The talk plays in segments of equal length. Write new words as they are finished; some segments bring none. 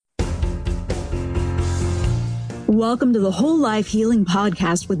Welcome to the Whole Life Healing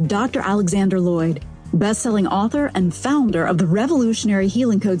Podcast with Dr. Alexander Lloyd, best-selling author and founder of the revolutionary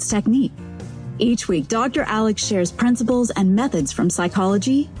Healing Codes technique. Each week, Dr. Alex shares principles and methods from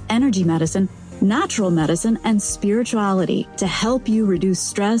psychology, energy medicine, natural medicine, and spirituality to help you reduce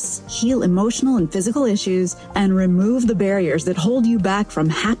stress, heal emotional and physical issues, and remove the barriers that hold you back from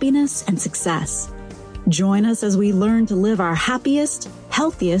happiness and success. Join us as we learn to live our happiest,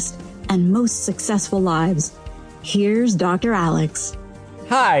 healthiest, and most successful lives. Here's Dr. Alex.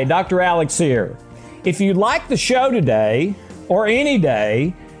 Hi, Dr. Alex here. If you like the show today, or any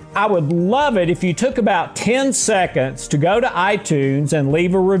day, I would love it if you took about 10 seconds to go to iTunes and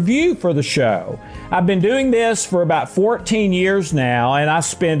leave a review for the show. I've been doing this for about 14 years now, and I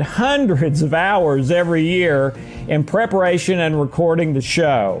spend hundreds of hours every year in preparation and recording the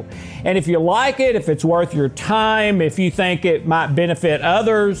show. And if you like it, if it's worth your time, if you think it might benefit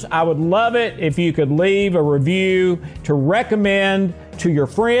others, I would love it if you could leave a review to recommend to your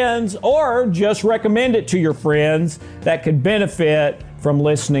friends, or just recommend it to your friends that could benefit from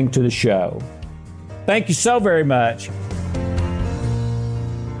listening to the show. Thank you so very much.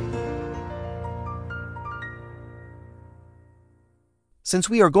 Since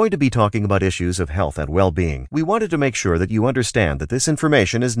we are going to be talking about issues of health and well-being, we wanted to make sure that you understand that this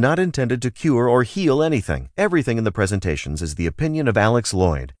information is not intended to cure or heal anything. Everything in the presentations is the opinion of Alex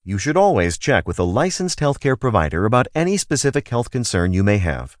Lloyd. You should always check with a licensed healthcare provider about any specific health concern you may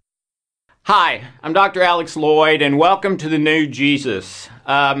have. Hi, I'm Dr. Alex Lloyd, and welcome to the New Jesus.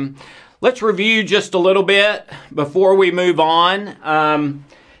 Let's review just a little bit before we move on.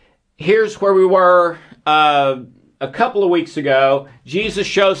 Here's where we were a couple of weeks ago. Jesus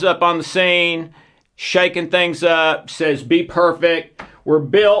shows up on the scene, shaking things up, says, be perfect. We're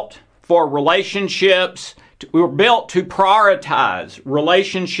built for relationships. We were built to prioritize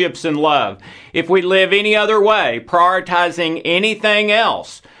relationships and love. If we live any other way, prioritizing anything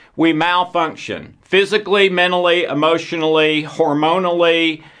else, we malfunction physically, mentally, emotionally,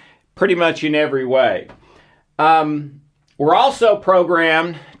 hormonally, pretty much in every way. We're also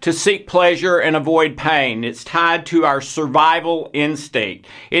programmed to seek pleasure and avoid pain. It's tied to our survival instinct.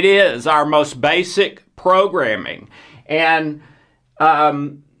 It is our most basic programming. And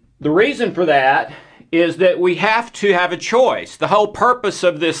the reason for that is that we have to have a choice. The whole purpose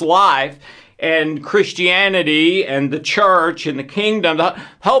of this life and Christianity and the church and the kingdom, the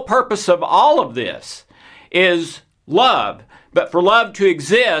whole purpose of all of this is love. But for love to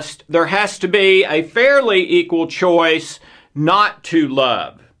exist, there has to be a fairly equal choice not to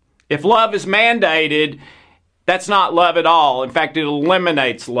love. If love is mandated, that's not love at all. In fact, it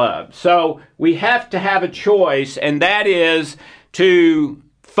eliminates love. So we have to have a choice, and that is to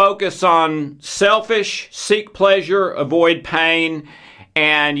focus on selfish, seek pleasure, avoid pain.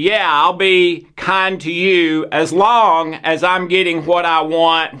 And yeah, I'll be kind to you as long as I'm getting what I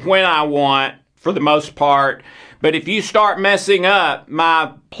want, when I want, for the most part. But if you start messing up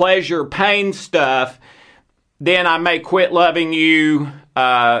my pleasure, pain stuff, then I may quit loving you,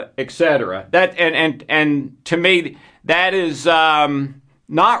 etc. That and to me, that is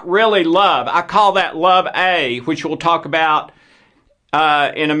not really love. I call that love A, which we'll talk about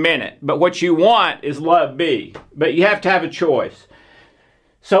in a minute. But what you want is love B. But you have to have a choice.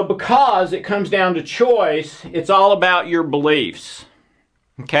 So because it comes down to choice, it's all about your beliefs,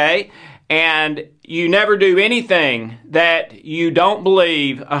 okay? And you never do anything that you don't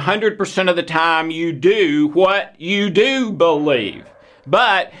believe. 100% of the time you do what you do believe.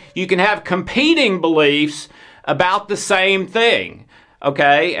 But you can have competing beliefs about the same thing,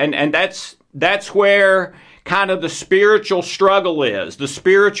 okay? And that's where kind of the spiritual struggle is, the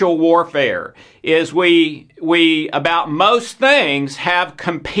spiritual warfare, is we about most things have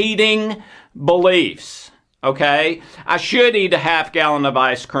competing beliefs, okay? I should eat a half gallon of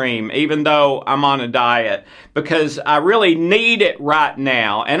ice cream even though I'm on a diet because I really need it right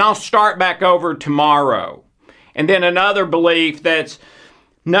now, and I'll start back over tomorrow. And then another belief that's,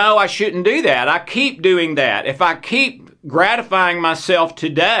 no, I shouldn't do that. I keep doing that. If I keep gratifying myself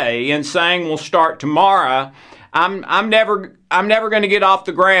today and saying we'll start tomorrow, I'm never going to get off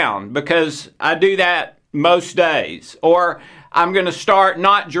the ground because I do that most days. Or I'm going to start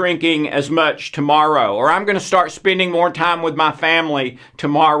not drinking as much tomorrow, or I'm going to start spending more time with my family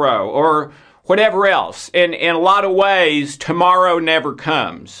tomorrow, or whatever else. In a lot of ways, tomorrow never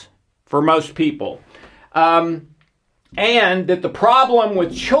comes for most people. And that the problem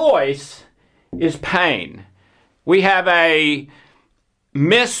with choice is pain. We have a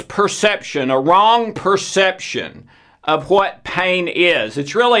misperception, a wrong perception of what pain is.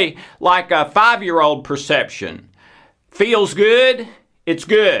 It's really like a 5-year-old perception. Feels good, it's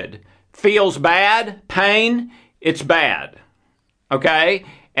good. Feels bad, pain, it's bad. Okay?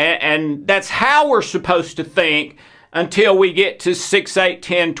 And that's how we're supposed to think until we get to 6, 8,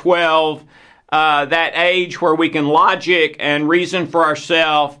 10, 12, that age where we can logic and reason for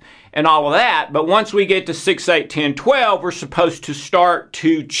ourselves and all of that. But once we get to 6, 8, 10, 12, we're supposed to start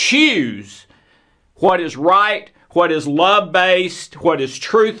to choose what is right, what is love-based, what is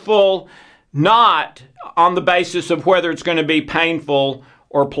truthful, not on the basis of whether it's going to be painful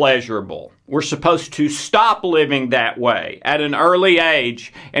or pleasurable. We're supposed to stop living that way at an early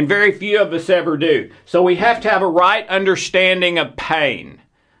age, and very few of us ever do. So we have to have a right understanding of pain,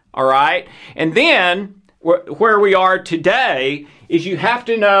 all right? And then where we are today is you have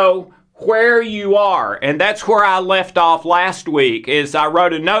to know where you are, and that's where I left off last week. Is I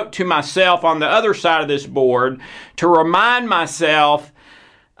wrote a note to myself on the other side of this board to remind myself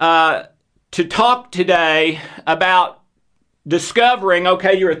to talk today about discovering,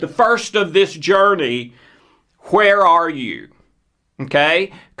 okay, you're at the first of this journey. Where are you?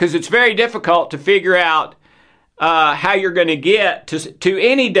 Okay? Because it's very difficult to figure out how you're going to get to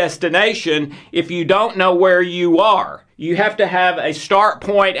any destination if you don't know where you are. You have to have a start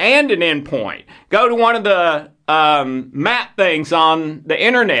point and an end point. Go to one of the map things on the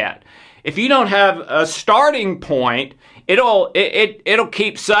internet. If you don't have a starting point, it'll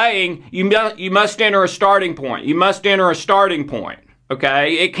keep saying you must enter a starting point. You must enter a starting point.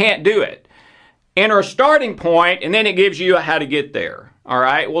 Okay? It can't do it. Enter a starting point, and then it gives you how to get there. All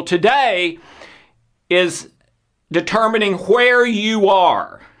right? Well, today is determining where you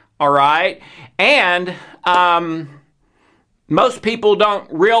are. All right? And most people don't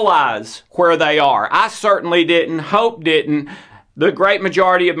realize where they are. I certainly didn't. Hope didn't. The great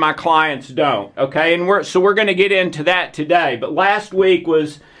majority of my clients don't. Okay, and we're going to get into that today. But last week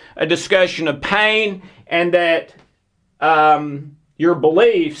was a discussion of pain, and that your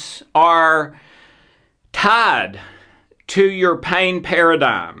beliefs are tied to your pain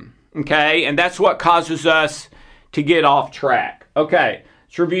paradigm. Okay, and that's what causes us to get off track. Okay,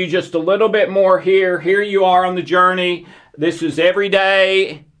 let's review just a little bit more here. Here you are on the journey. This is every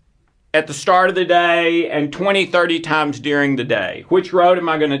day, at the start of the day, and 20, 30 times during the day. Which road am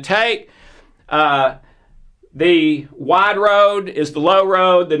I going to take? The wide road is the low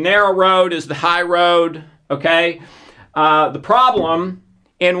road. The narrow road is the high road. Okay? The problem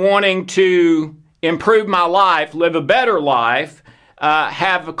in wanting to improve my life, live a better life,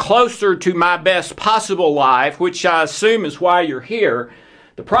 have closer to my best possible life, which I assume is why you're here.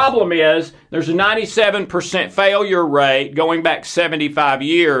 The problem is there's a 97% failure rate going back 75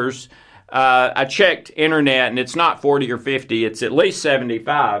 years. I checked internet, and it's not 40 or 50. It's at least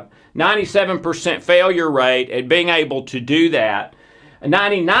 75. 97% failure rate at being able to do that. A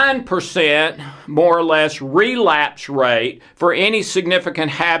 99% more or less relapse rate for any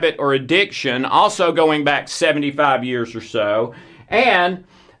significant habit or addiction, also going back 75 years or so. And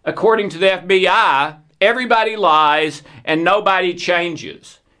according to the FBI, everybody lies and nobody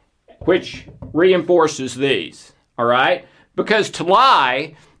changes, which reinforces these, all right? Because to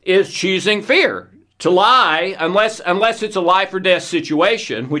lie is choosing fear. To lie, unless it's a life or death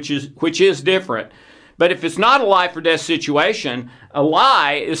situation, which is different. But if it's not a life or death situation, a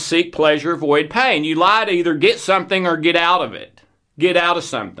lie is seek pleasure, avoid pain. You lie to either get something or get out of it. Get out of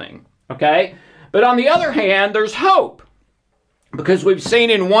something, okay? But on the other hand, there's hope. Because we've seen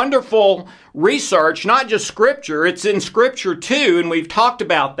in wonderful research, not just Scripture, it's in Scripture too, and we've talked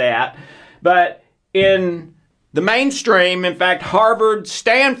about that. But in the mainstream, in fact, Harvard,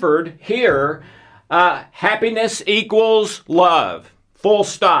 Stanford, here, happiness equals love. Full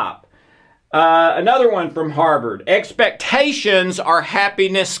stop. Another one from Harvard. Expectations are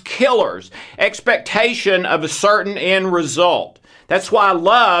happiness killers. Expectation of a certain end result. That's why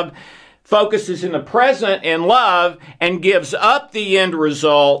love focuses in the present in love and gives up the end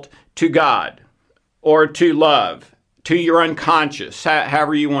result to God or to love, to your unconscious,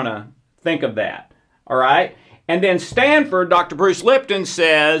 however you want to think of that. All right? And then Stanford, Dr. Bruce Lipton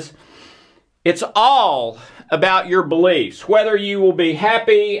says, it's all about your beliefs, whether you will be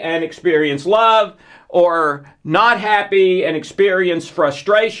happy and experience love or not happy and experience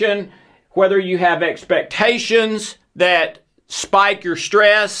frustration, whether you have expectations that spike your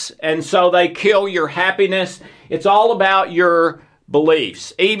stress and so they kill your happiness. It's all about your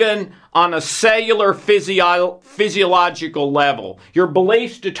beliefs, even on a cellular physiological level. Your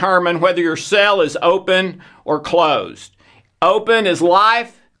beliefs determine whether your cell is open or closed. Open is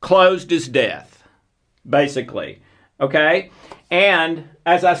life, closed is death, basically. Okay? And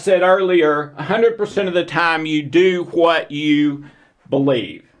as I said earlier, 100% of the time you do what you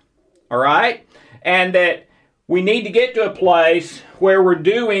believe. All right? And that we need to get to a place where we're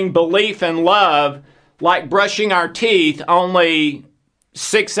doing belief and love like brushing our teeth only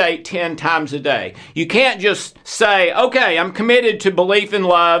 6, 8, 10 times a day. You can't just say, okay, I'm committed to belief and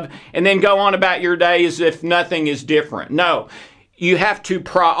love, and then go on about your day as if nothing is different. No, you have to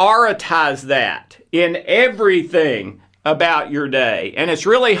prioritize that in everything about your day. And it's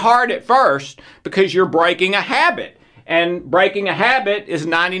really hard at first because you're breaking a habit. And breaking a habit is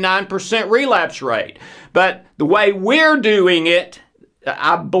 99% relapse rate. But the way we're doing it,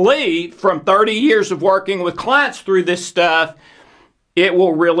 I believe, from 30 years of working with clients through this stuff, it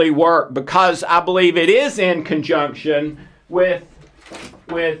will really work, because I believe it is in conjunction with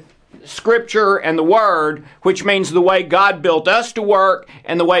Scripture and the Word, which means the way God built us to work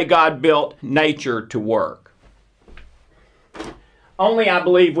and the way God built nature to work. Only I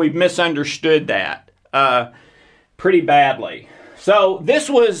believe we've misunderstood that pretty badly. So this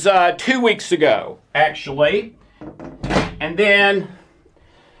was 2 weeks ago, actually. And then,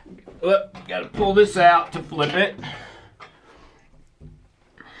 got to pull this out to flip it.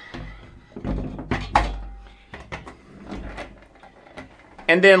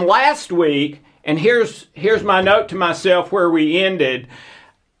 And then last week, and here's my note to myself where we ended,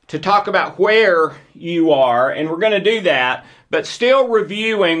 to talk about where you are, and we're going to do that, but still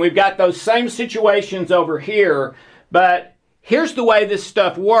reviewing. We've got those same situations over here, but here's the way this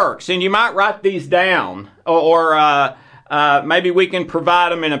stuff works, and you might write these down, or maybe we can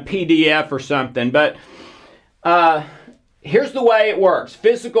provide them in a PDF or something, but here's the way it works.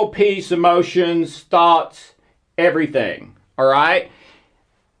 Physical peace, emotions, thoughts, everything, all right?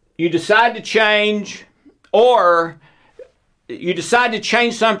 You decide to change, or you decide to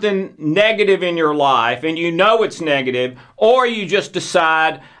change something negative in your life, and you know it's negative, or you just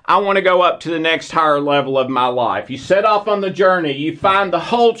decide, I want to go up to the next higher level of my life. You set off on the journey. You find the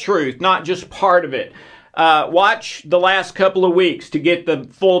whole truth, not just part of it. Watch the last couple of weeks to get the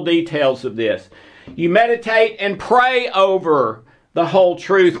full details of this. You meditate and pray over the whole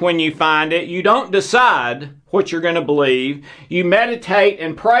truth when you find it. You don't decide what you're going to believe. You meditate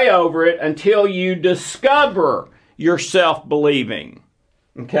and pray over it until you discover yourself believing.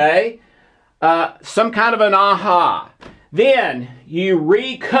 Okay? Some kind of an aha. Then you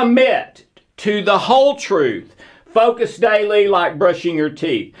recommit to the whole truth. Focus daily like brushing your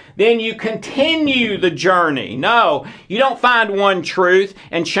teeth. Then you continue the journey. No, you don't find one truth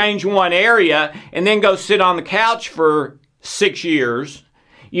and change one area and then go sit on the couch for 6 years.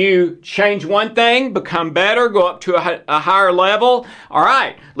 You change one thing, become better, go up to a higher level. All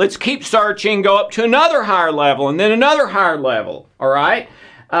right, let's keep searching, go up to another higher level, and then another higher level. All right?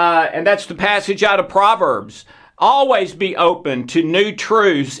 And that's the passage out of Proverbs. Always be open to new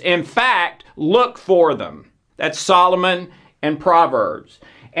truths. In fact, look for them. That's Solomon and Proverbs.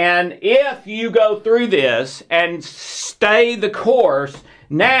 And if you go through this and stay the course,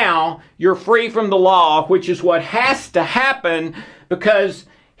 now you're free from the law, which is what has to happen, because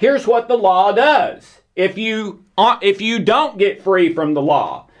here's what the law does. If you don't get free from the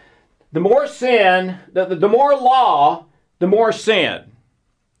law, the more sin, the more law, the more sin.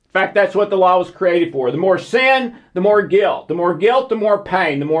 In fact, that's what the law was created for. The more sin, the more guilt. The more guilt, the more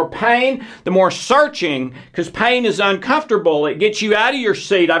pain. The more pain, the more searching, because pain is uncomfortable. It gets you out of your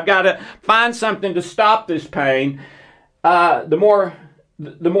seat. I've got to find something to stop this pain. The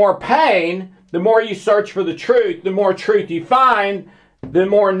more pain, the more you search for the truth. The more truth you find, the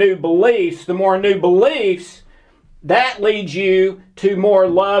more new beliefs. The more new beliefs, that leads you to more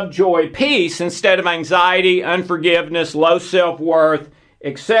love, joy, peace, instead of anxiety, unforgiveness, low self-worth,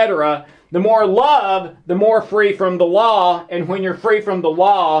 etc. The more love, the more free from the law. And when you're free from the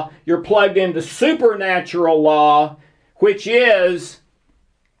law, you're plugged into supernatural law, which is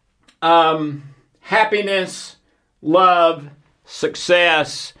happiness, love,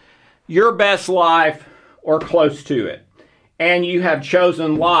 success, your best life, or close to it. And you have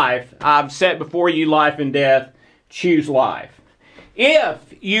chosen life. I've set before you life and death. Choose life.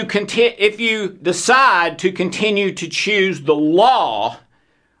 If you decide to continue to choose the law,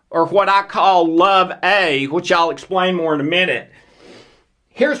 or what I call love A, which I'll explain more in a minute,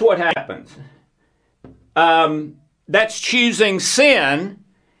 here's what happens. That's choosing sin,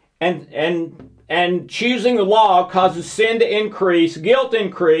 and choosing the law causes sin to increase, guilt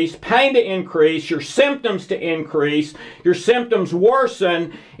increase, pain to increase, your symptoms to increase, your symptoms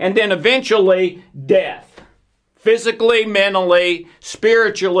worsen, and then eventually death. Physically, mentally,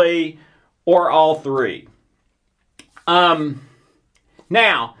 spiritually, or all three.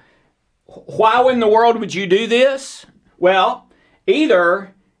 Now, why in the world would you do this? Well,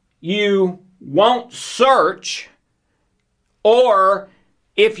 either you won't search, or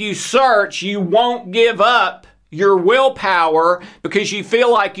if you search, you won't give up your willpower because you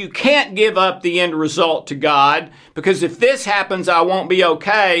feel like you can't give up the end result to God, because if this happens, I won't be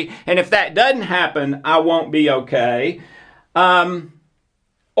okay, and if that doesn't happen, I won't be okay.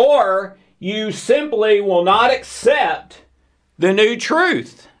 Or you simply will not accept the new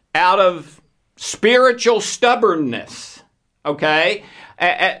truth out of spiritual stubbornness, okay?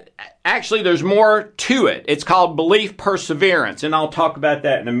 Actually, there's more to it. It's called belief perseverance, and I'll talk about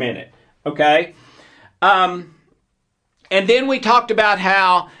that in a minute, okay? And then we talked about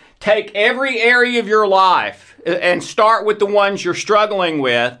how take every area of your life and start with the ones you're struggling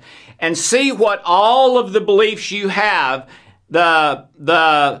with and see what all of the beliefs you have,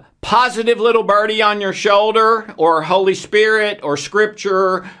 the positive little birdie on your shoulder, or Holy Spirit, or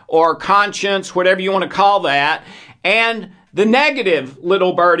Scripture, or conscience, whatever you want to call that, and the negative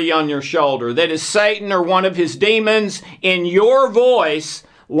little birdie on your shoulder that is Satan or one of his demons in your voice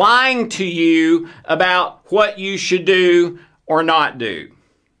lying to you about what you should do or not do.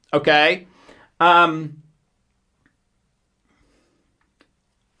 Okay?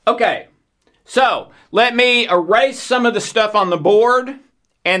 Okay. So, let me erase some of the stuff on the board,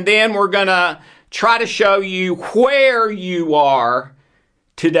 and then we're going to try to show you where you are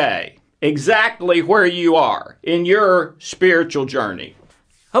today. Exactly where you are in your spiritual journey.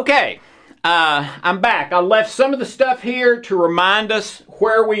 Okay, I'm back. I left some of the stuff here to remind us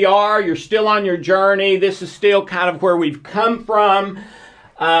where we are. You're still on your journey. This is still kind of where we've come from.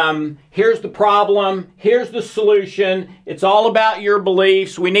 Here's the problem. Here's the solution. It's all about your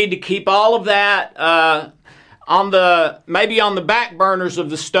beliefs. We need to keep all of that maybe on the back burners of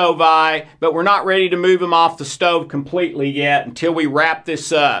the stove eye, but we're not ready to move them off the stove completely yet until we wrap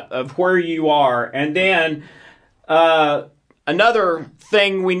this up of where you are. And then another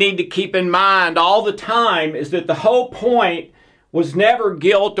thing we need to keep in mind all the time is that the whole point was never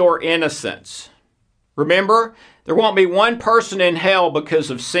guilt or innocence. Remember, there won't be one person in hell because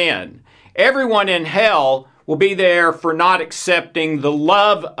of sin. Everyone in hell will be there for not accepting the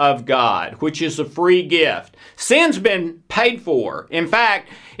love of God, which is a free gift. Sin's been paid for. In fact,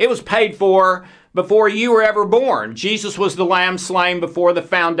 it was paid for before you were ever born. Jesus was the lamb slain before the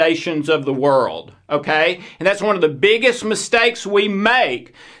foundations of the world. Okay? And that's one of the biggest mistakes we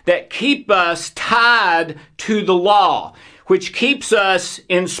make that keep us tied to the law, which keeps us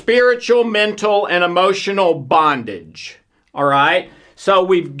in spiritual, mental, and emotional bondage. All right? So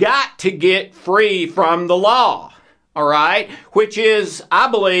we've got to get free from the law, all right? Which is, I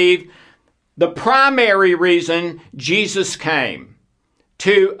believe, the primary reason Jesus came,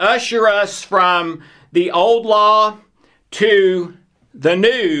 to usher us from the old law to the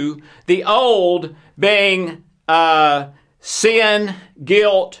new, the old being sin,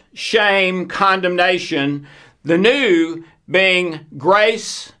 guilt, shame, condemnation, the new being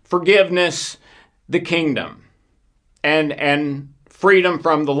grace, forgiveness, the kingdom, and freedom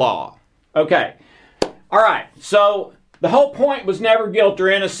from the law. Okay. All right. So the whole point was never guilt or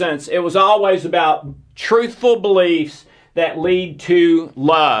innocence. It was always about truthful beliefs that lead to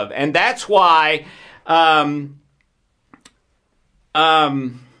love. And that's why John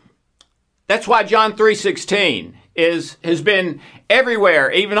 3:16 has been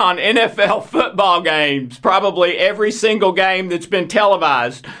everywhere, even on NFL football games, probably every single game that's been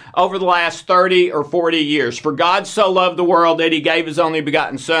televised over the last 30 or 40 years. For God so loved the world that he gave his only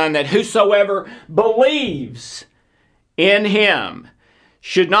begotten Son, that whosoever believes in him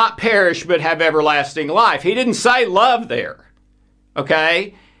should not perish but have everlasting life. He didn't say love there,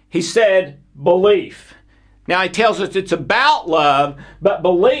 okay? He said belief. Now, he tells us it's about love, but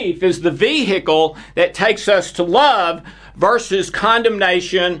belief is the vehicle that takes us to love versus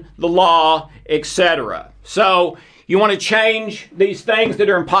condemnation, the law, etc. So, you want to change these things that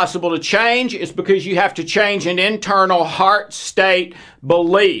are impossible to change. It's because you have to change an internal heart state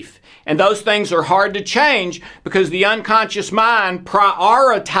belief. And those things are hard to change because the unconscious mind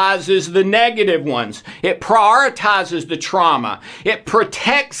prioritizes the negative ones. It prioritizes the trauma. It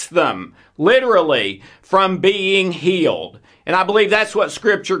protects them, literally, from being healed. And I believe that's what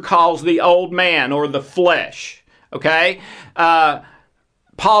Scripture calls the old man or the flesh. Okay?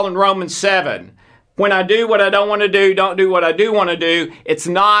 Paul in Romans 7. When I do what I don't want to do, don't do what I do want to do, it's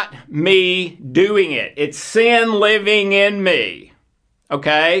not me doing it. It's sin living in me.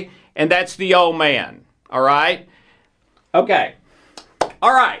 Okay? And that's the old man. All right? Okay.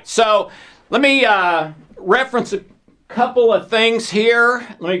 All right. So let me reference a couple of things here.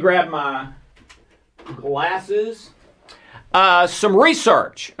 Let me grab my glasses. Some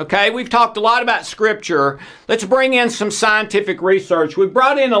research. Okay? We've talked a lot about Scripture. Let's bring in some scientific research. We've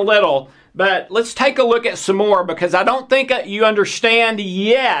brought in a little, but let's take a look at some more because I don't think you understand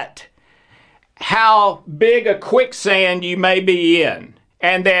yet how big a quicksand you may be in,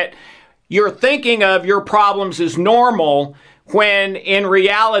 and that you're thinking of your problems as normal when in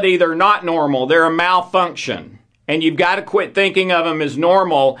reality they're not normal. They're a malfunction. And you've got to quit thinking of them as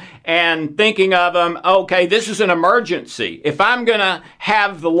normal and thinking of them, okay, this is an emergency. If I'm going to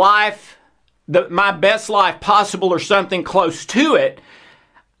have the life, my best life possible or something close to it,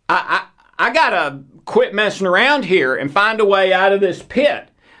 I got to quit messing around here and find a way out of this pit.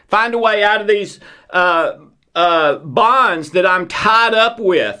 Find a way out of these bonds that I'm tied up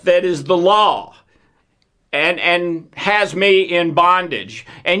with, that is the law. And has me in bondage.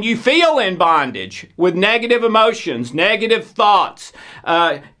 And you feel in bondage with negative emotions, negative thoughts,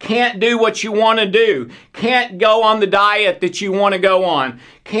 can't do what you want to do, can't go on the diet that you want to go on,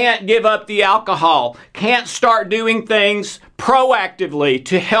 can't give up the alcohol, can't start doing things proactively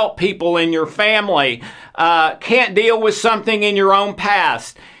to help people in your family, can't deal with something in your own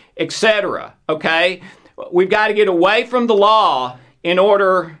past, etc. Okay? We've got to get away from the law in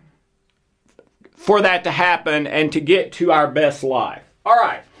order for that to happen and to get to our best life. All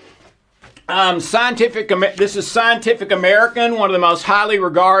right. This is Scientific American, one of the most highly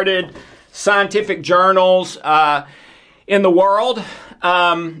regarded scientific journals in the world.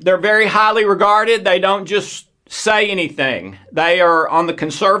 They're very highly regarded. They don't just say anything. They are on the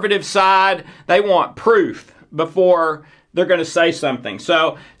conservative side. They want proof before they're going to say something.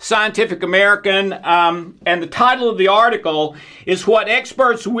 So, Scientific American, and the title of the article is What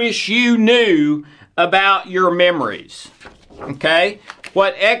Experts Wish You Knew About Your Memories. Okay?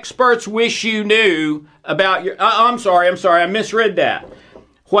 What experts wish you knew about your... I'm sorry, I misread that.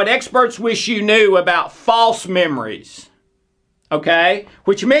 What experts wish you knew about false memories. Okay?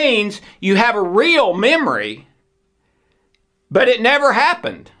 Which means you have a real memory, but it never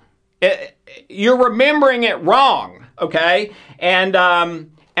happened. You're remembering it wrong. Okay, and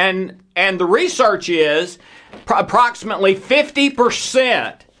the research is approximately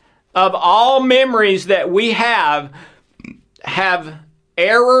 50% of all memories that we have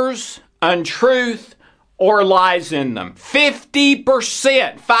errors, untruth, or lies in them. 50%,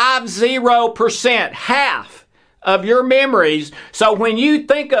 50%, half of your memories. So when you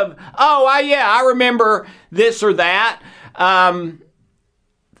think of, I remember this or that.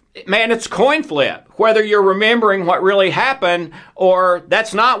 Man, it's a coin flip, whether you're remembering what really happened or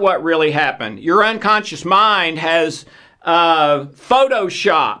that's not what really happened. Your unconscious mind has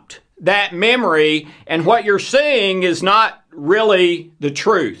photoshopped that memory, and what you're seeing is not really the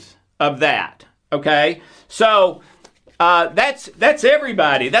truth of that, okay? So that's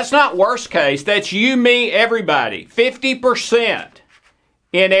everybody. That's not worst case. That's you, me, everybody. 50%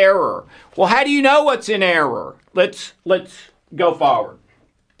 in error. Well, how do you know what's in error? Let's go forward.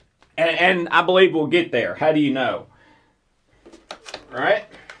 And I believe we'll get there. How do you know? All right.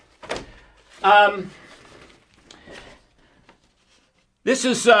 This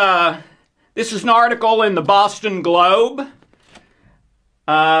is an article in the Boston Globe,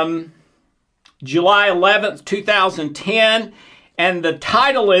 July 11th, 2010, and the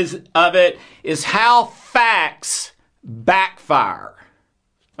title of it is How Facts Backfire.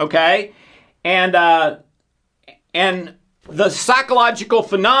 Okay, and the psychological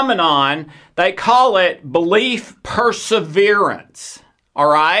phenomenon, they call it belief perseverance, all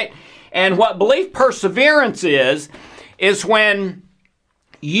right? And what belief perseverance is when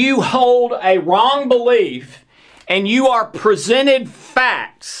you hold a wrong belief and you are presented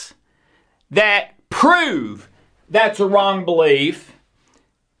facts that prove that's a wrong belief,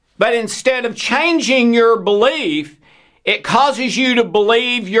 but instead of changing your belief, it causes you to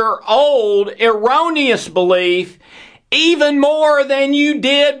believe your old erroneous belief even more than you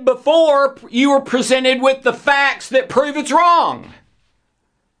did before you were presented with the facts that prove it's wrong.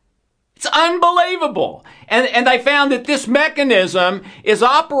 It's unbelievable. And they found that this mechanism is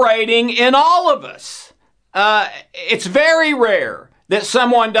operating in all of us. It's very rare that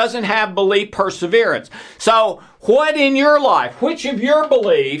someone doesn't have belief perseverance. So what in your life, which of your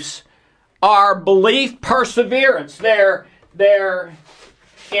beliefs are belief perseverance? They're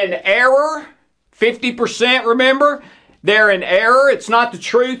in error, 50%, remember? They're in error. It's not the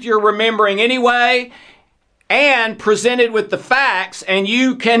truth you're remembering anyway. And presented with the facts, and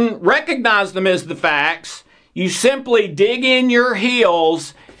you can recognize them as the facts. You simply dig in your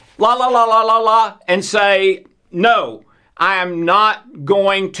heels, and say, no, I am not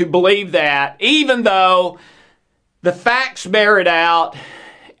going to believe that, even though the facts bear it out,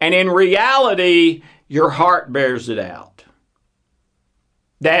 and in reality, your heart bears it out.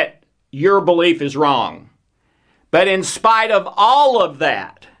 That your belief is wrong. But in spite of all of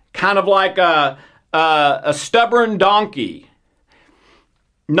that, kind of like a stubborn donkey,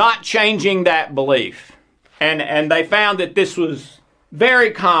 not changing that belief. And they found that this was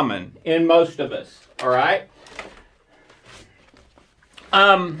very common in most of us. All right?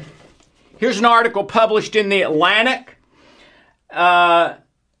 Here's an article published in the Atlantic,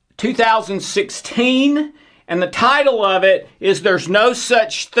 2016, and the title of it is "There's No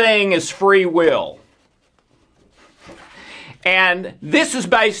Such Thing as Free Will." And this is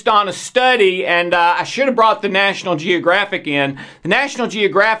based on a study, and I should have brought the National Geographic in. The National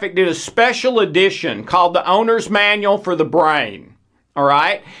Geographic did a special edition called The Owner's Manual for the Brain. All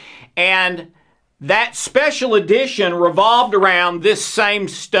right? And that special edition revolved around this same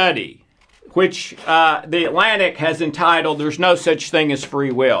study, which the Atlantic has entitled "There's No Such Thing as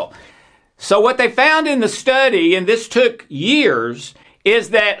Free Will." So what they found in the study, and this took years, is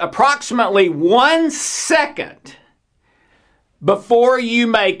that approximately 1 second before you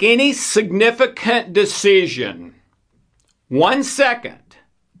make any significant decision, 1 second,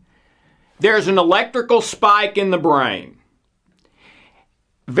 there's an electrical spike in the brain.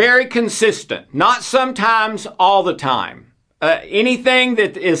 Very consistent. Not sometimes, all the time. Anything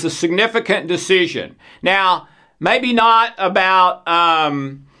that is a significant decision. Now, maybe not about,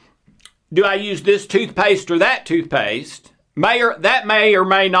 do I use this toothpaste or that toothpaste? That may or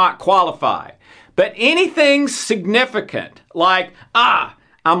may not qualify. But anything significant, like,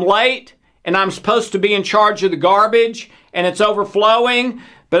 I'm late and I'm supposed to be in charge of the garbage and it's overflowing,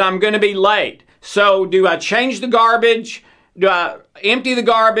 but I'm going to be late. So do I change the garbage? Do I empty the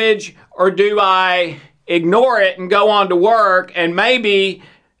garbage? Or do I ignore it and go on to work and maybe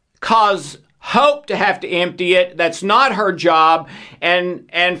cause Hope to have to empty it? That's not her job. And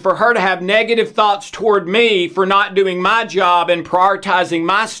for her to have negative thoughts toward me for not doing my job and prioritizing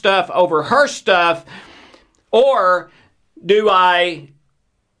my stuff over her stuff. Or do I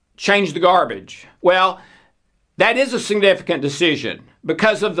change the garbage? Well, that is a significant decision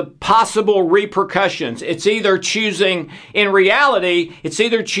because of the possible repercussions. It's either choosing, in reality, it's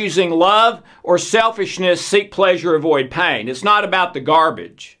either choosing love or selfishness, seek pleasure, avoid pain. It's not about the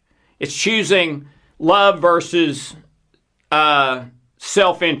garbage. It's choosing love versus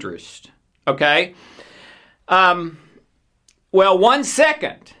self-interest, okay? Well, 1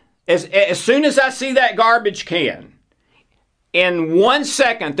 second, as soon as I see that garbage can, in 1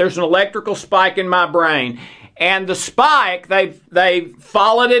 second, there's an electrical spike in my brain. And the spike, they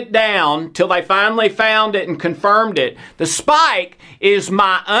followed it down till they finally found it and confirmed it. The spike is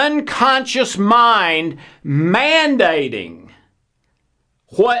my unconscious mind mandating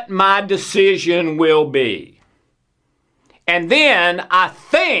what my decision will be. And then I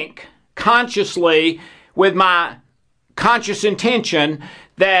think consciously, with my conscious intention,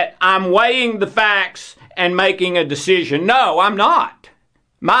 that I'm weighing the facts and making a decision. No, I'm not.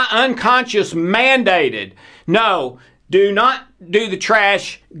 My unconscious mandated, no, do not do the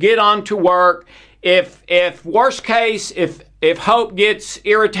trash, get on to work. If worst case, if Hope gets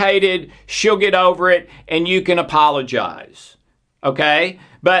irritated, she'll get over it and you can apologize. Okay?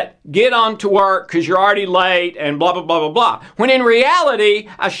 But get on to work because you're already late and blah, blah, blah, blah, blah. When in reality,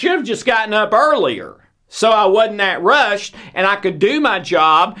 I should have just gotten up earlier so I wasn't that rushed and I could do my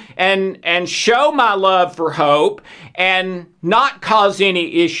job and show my love for Hope and not cause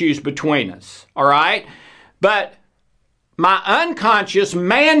any issues between us. All right? But my unconscious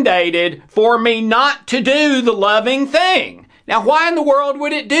mandated for me not to do the loving thing. Now, why in the world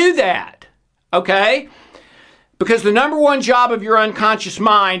would it do that? Okay? Because the number one job of your unconscious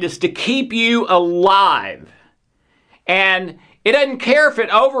mind is to keep you alive. And it doesn't care if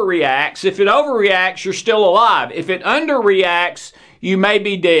it overreacts. If it overreacts, you're still alive. If it underreacts, you may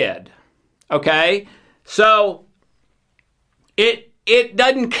be dead. Okay? So, it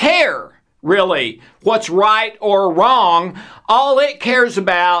doesn't care, really, what's right or wrong. All it cares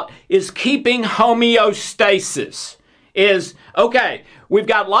about is keeping homeostasis. Okay, we've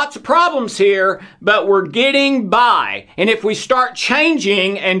got lots of problems here, but we're getting by. And if we start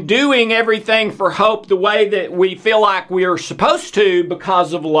changing and doing everything for Hope the way that we feel like we are supposed to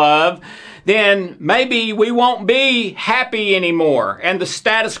because of love, then maybe we won't be happy anymore and the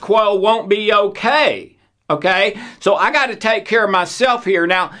status quo won't be okay. Okay? So I got to take care of myself here.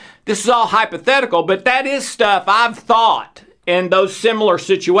 Now, this is all hypothetical, but that is stuff I've thought in those similar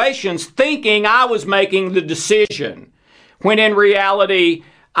situations, thinking I was making the decision, when in reality,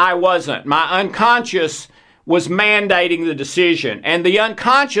 I wasn't. My unconscious was mandating the decision. And the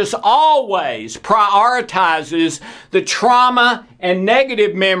unconscious always prioritizes the trauma and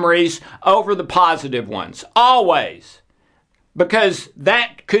negative memories over the positive ones. Always. Because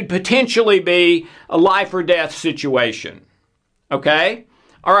that could potentially be a life or death situation. Okay?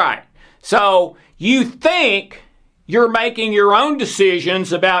 All right. So you think you're making your own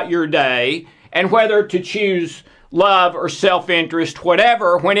decisions about your day and whether to choose love or self-interest,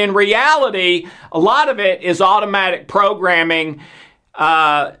 whatever, when in reality, a lot of it is automatic programming,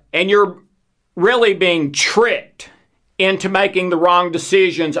 and you're really being tricked into making the wrong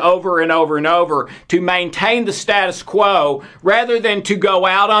decisions over and over and over to maintain the status quo rather than to go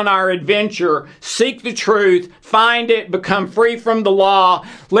out on our adventure, seek the truth, find it, become free from the law,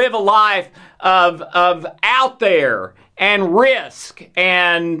 live a life of out there and risk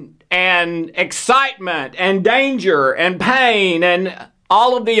and excitement and danger and pain and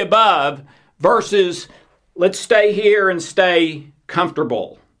all of the above versus let's stay here and stay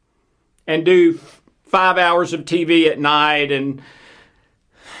comfortable and do 5 hours of TV at night and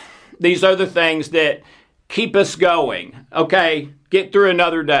these other things that keep us going. Okay, get through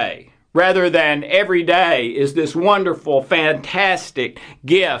another day. Rather than every day is this wonderful, fantastic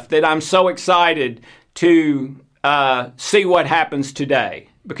gift that I'm so excited to see what happens today.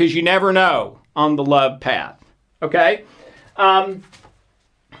 Because you never know on the love path. Okay?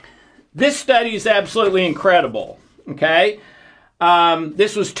 This study is absolutely incredible. Okay?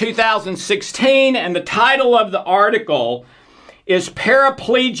 This was 2016, and the title of the article is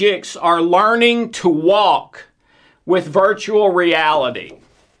Paraplegics Are Learning to Walk with Virtual Reality.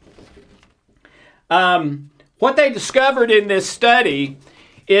 What they discovered in this study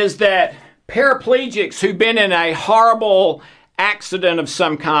is that paraplegics who've been in a horrible accident of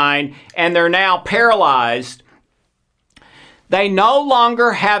some kind and they're now paralyzed, they no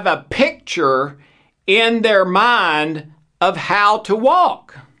longer have a picture in their mind of how to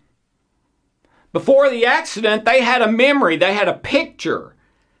walk. Before the accident, they had a memory, they had a picture.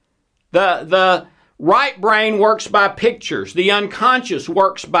 The right brain works by pictures. The unconscious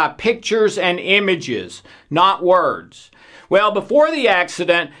works by pictures and images, not words. Well, before the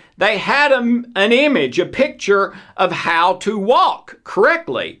accident, they had an image, a picture of how to walk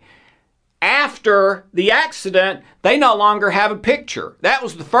correctly. After the accident, they no longer have a picture. That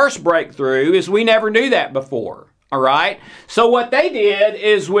was the first breakthrough, is we never knew that before. All right? So what they did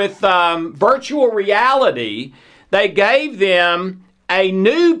is with virtual reality, they gave them a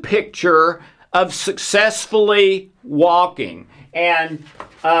new picture of successfully walking. And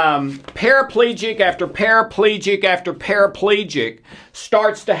paraplegic after paraplegic after paraplegic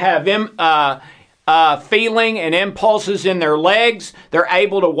starts to have feeling and impulses in their legs. They're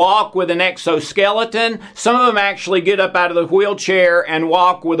able to walk with an exoskeleton. Some of them actually get up out of the wheelchair and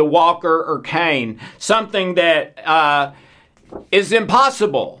walk with a walker or cane, something that is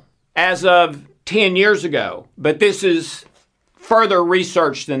impossible as of 10 years ago. But this is further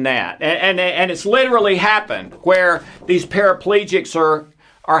research than that. And it's literally happened where these paraplegics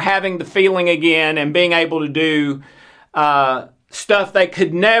are having the feeling again and being able to do stuff they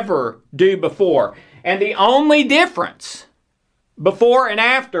could never do before. And the only difference before and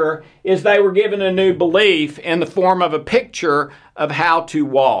after is they were given a new belief in the form of a picture of how to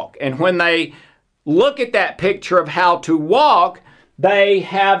walk. And when they look at that picture of how to walk, they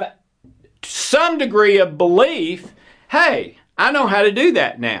have some degree of belief, hey, I know how to do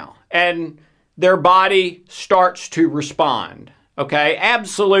that now. And their body starts to respond. Okay?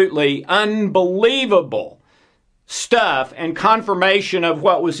 Absolutely unbelievable stuff and confirmation of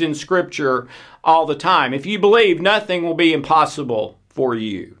what was in Scripture all the time. If you believe, nothing will be impossible for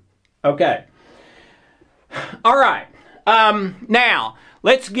you. Okay. All right. Now,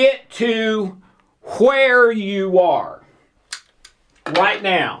 let's get to where you are right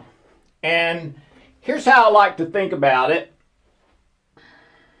now. And here's how I like to think about it.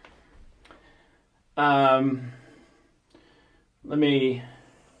 All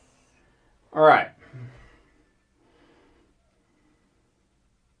right.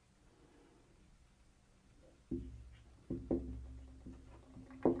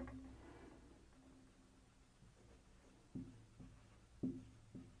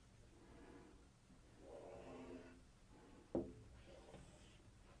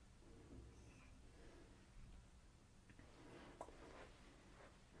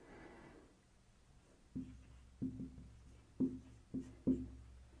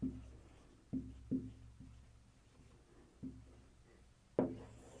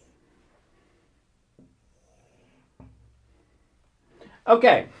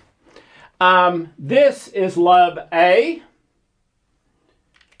 Okay, this is love A.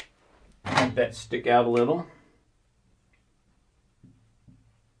 Make that stick out a little.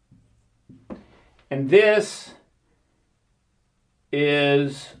 And this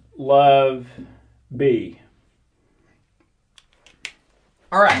is love B.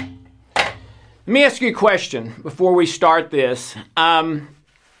 All right. Let me ask you a question before we start this.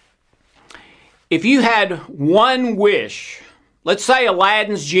 if you had one wish, let's say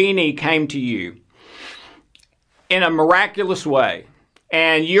Aladdin's genie came to you in a miraculous way,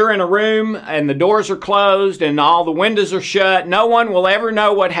 and you're in a room and the doors are closed and all the windows are shut. No one will ever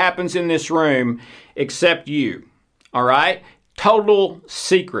know what happens in this room except you. All right? Total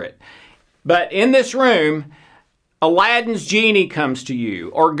secret. But in this room, Aladdin's genie comes to you,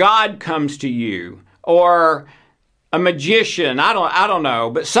 or God comes to you, or a magician, I don't know,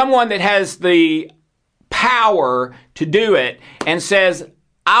 but someone that has the power to do it and says,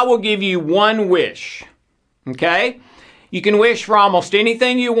 I will give you one wish. Okay? You can wish for almost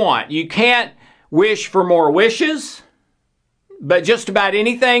anything you want. You can't wish for more wishes, but just about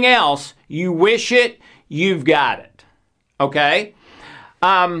anything else, you wish it, you've got it. Okay?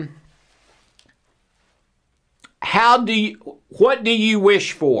 What do you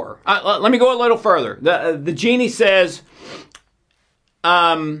wish for? Let me go a little further. The genie says,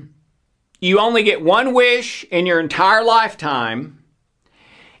 you only get one wish in your entire lifetime,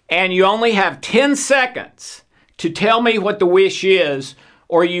 and you only have 10 seconds to tell me what the wish is,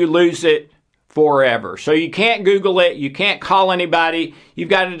 or you lose it forever. So you can't Google it. You can't call anybody. You've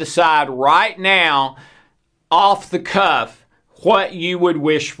got to decide right now, off the cuff, what you would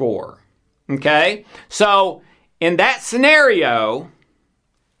wish for. Okay? So in that scenario,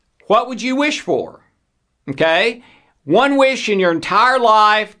 what would you wish for? Okay? One wish in your entire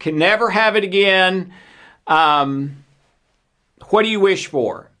life, can never have it again. What do you wish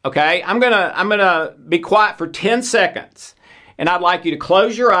for? Okay? I'm gonna be quiet for 10 seconds. And I'd like you to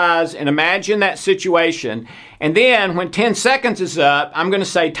close your eyes and imagine that situation. And then when 10 seconds is up, I'm going to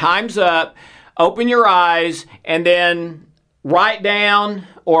say time's up. Open your eyes and then write down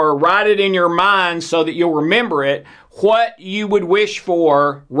or write it in your mind so that you'll remember it, what you would wish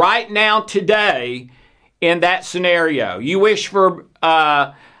for right now today in that scenario. You wish for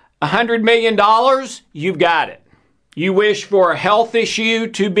 $100 million, you've got it. You wish for a health issue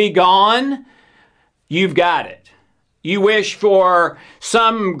to be gone, you've got it. You wish for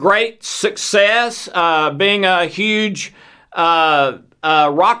some great success, being a huge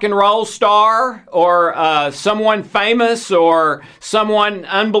rock and roll star, or someone famous, or someone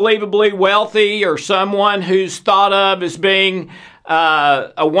unbelievably wealthy, or someone who's thought of as being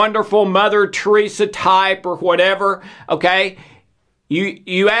a wonderful Mother Teresa type or whatever. Okay?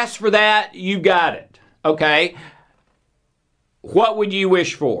 You ask for that, you got it. Okay? What would you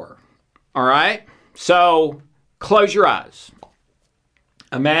wish for? All right? So close your eyes.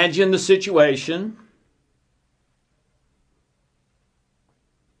 Imagine the situation.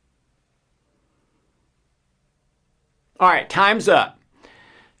 All right, time's up.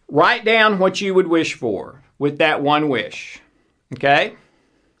 Write down what you would wish for with that one wish. Okay?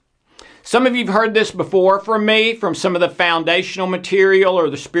 Some of you have heard this before from me, from some of the foundational material or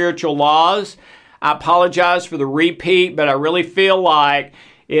the spiritual laws. I apologize for the repeat, but I really feel like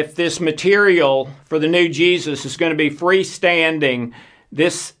if this material for the new Jesus is going to be freestanding,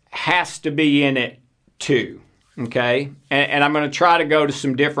 this has to be in it too. Okay? And I'm going to try to go to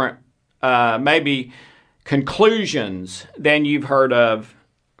some different, maybe conclusions than you've heard of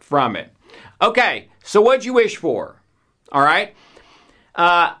from it. Okay, so what'd you wish for? All right?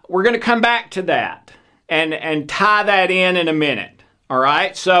 We're going to come back to that and tie that in a minute. All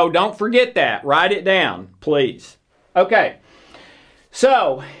right? So don't forget that. Write it down, please. Okay.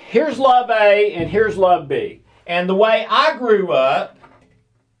 So here's love A and here's love B. And the way I grew up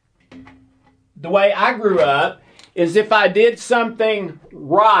is if I did something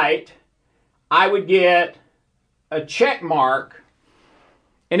right, I would get a check mark.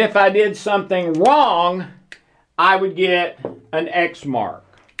 And if I did something wrong, I would get an X mark.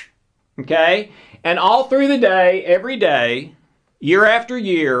 Okay? And all through the day, every day, year after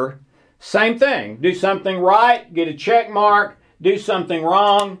year, same thing. Do something right, get a check mark. Do something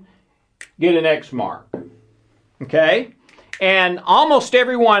wrong, get an X mark. Okay? And almost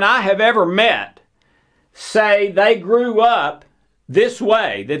everyone I have ever met say they grew up this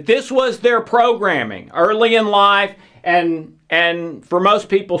way, that this was their programming early in life and for most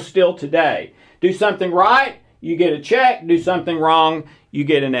people still today. Do something right, you get a check. Do something wrong, you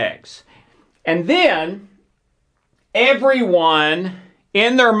get an X. And then everyone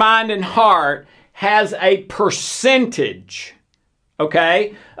in their mind and heart has a percentage.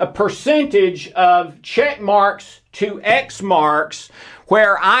 Okay? A percentage of check marks to X marks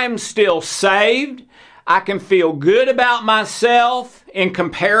where I'm still saved. I can feel good about myself in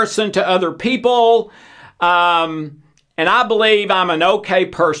comparison to other people. And I believe I'm an okay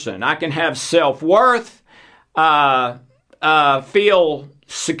person. I can have self-worth, feel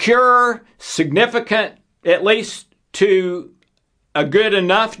secure, significant, at least to a good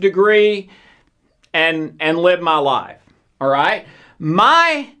enough degree. and live my life. All right?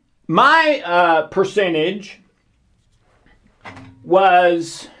 My percentage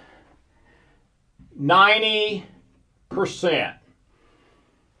was 90%.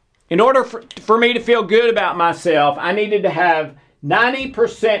 In order for me to feel good about myself, I needed to have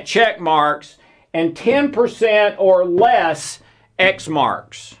 90% check marks and 10% or less X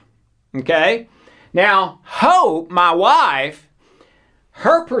marks. Okay? Now, Hope, my wife,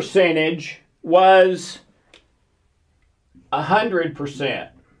 her percentage was 100%.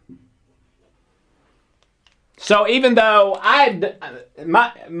 So even though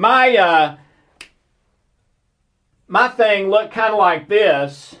my thing looked kind of like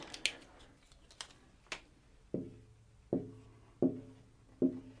this,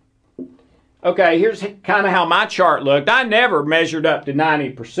 okay, here's kind of how my chart looked. I never measured up to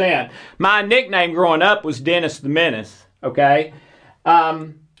 90%. My nickname growing up was Dennis the Menace, okay?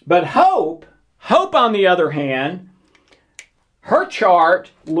 But Hope on the other hand, her chart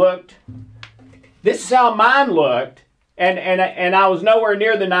looked, this is how mine looked, and I was nowhere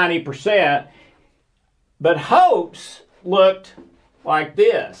near the 90%, but Hope's looked like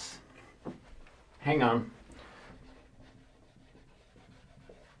this. Hang on.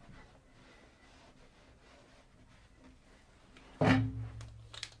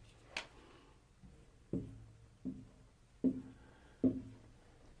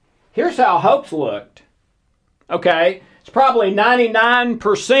 Here's how Hope's looked. Okay, it's probably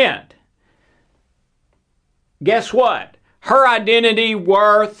 99%. Guess what? Her identity,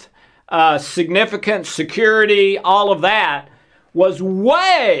 worth, significance, security, all of that was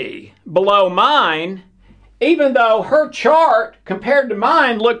way below mine, even though her chart compared to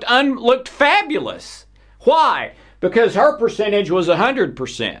mine looked fabulous. Why? Because her percentage was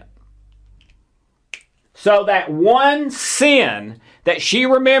 100%. So that one sin that she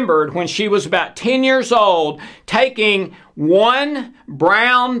remembered when she was about 10 years old, taking one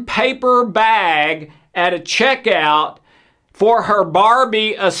brown paper bag at a checkout for her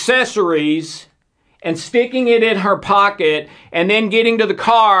Barbie accessories and sticking it in her pocket and then getting to the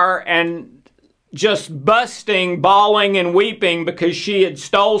car and just busting, bawling, and weeping because she had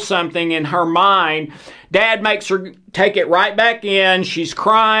stole something in her mind. Dad makes her take it right back in. She's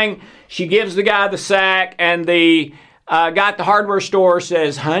crying. She gives the guy the sack, and the guy at the hardware store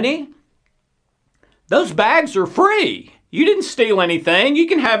says, "Honey, those bags are free. You didn't steal anything. You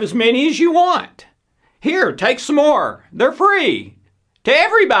can have as many as you want. Here, take some more. They're free to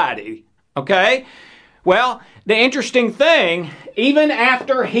everybody." Okay? Well, the interesting thing, even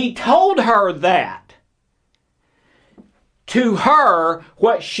after he told her that, to her,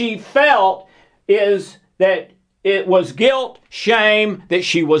 what she felt is that it was guilt, shame, that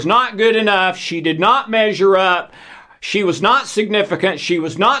she was not good enough, she did not measure up, she was not significant, she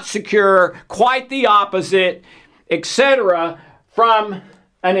was not secure, quite the opposite, etc., from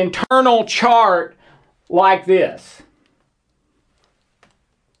an internal chart like this.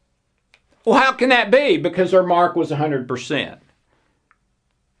 Well, how can that be? Because her mark was 100%.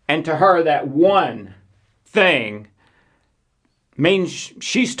 And to her, that one thing means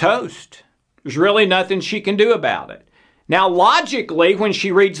she's toast. There's really nothing she can do about it. Now, logically, when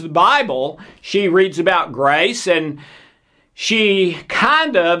she reads the Bible, she reads about grace, and she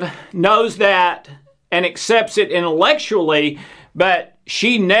kind of knows that and accepts it intellectually, but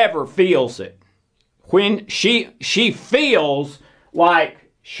she never feels it. When she feels like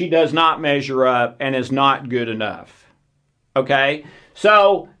she does not measure up and is not good enough. Okay?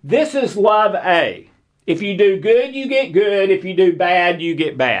 So, this is love A. If you do good, you get good. If you do bad, you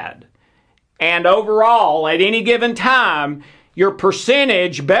get bad. And overall, at any given time, your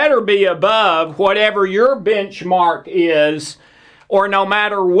percentage better be above whatever your benchmark is, or no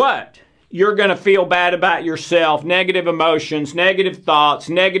matter what, you're going to feel bad about yourself, negative emotions, negative thoughts,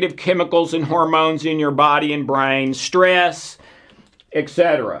 negative chemicals and hormones in your body and brain, stress,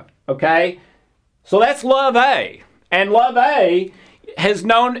 etc. Okay? So that's love A. And love A is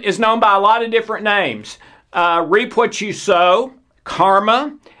known by a lot of different names. Reap what you sow,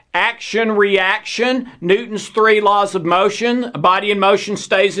 karma, action, reaction, Newton's 3 laws of motion. A body in motion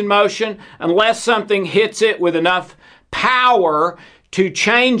stays in motion unless something hits it with enough power to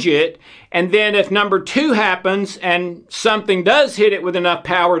change it. And then if number 2 happens and something does hit it with enough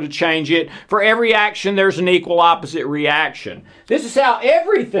power to change it, for every action there's an equal opposite reaction. This is how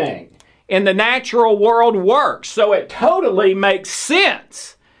everything in the natural world works. So it totally makes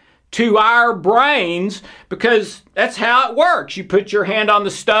sense to our brains, because that's how it works. You put your hand on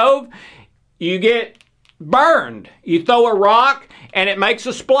the stove, you get burned. You throw a rock and it makes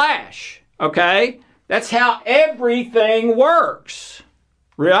a splash. Okay? That's how everything works.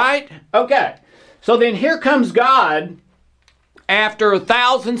 Right? Okay. So then here comes God after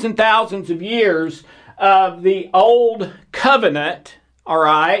thousands and thousands of years of the old covenant, all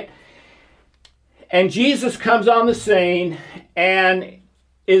right? And Jesus comes on the scene and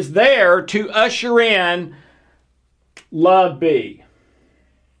is there to usher in Love Be,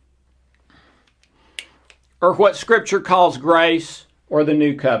 or what Scripture calls grace or the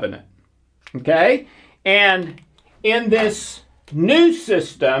new covenant. Okay? And in this new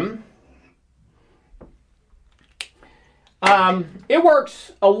system, it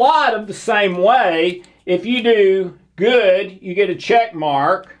works a lot of the same way. If you do good, you get a check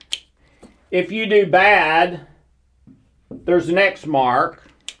mark. If you do bad, there's an X mark.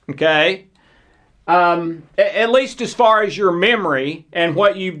 Okay? At least as far as your memory and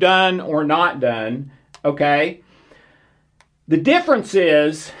what you've done or not done. Okay? The difference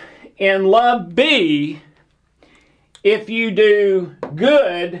is, in Love Be, if you do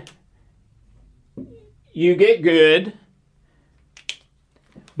good, you get good.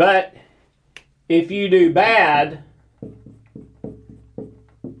 But if you do bad,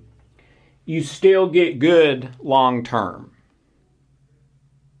 you still get good long term.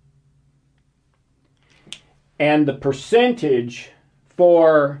 And the percentage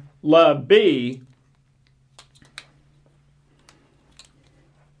for Love Be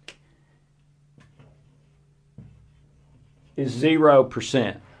is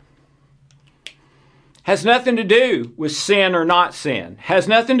 0%. Has nothing to do with sin or not sin. Has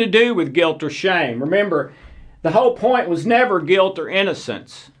nothing to do with guilt or shame. Remember, the whole point was never guilt or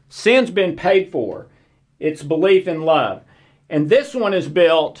innocence. Sin's been paid for. It's belief in love. And this one is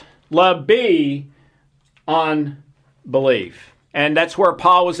built, Love Be, on belief. And that's where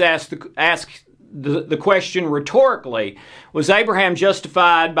Paul was asked the question rhetorically, was Abraham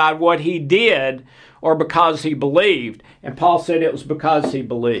justified by what he did or because he believed? And Paul said it was because he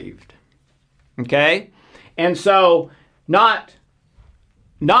believed. Okay? And so not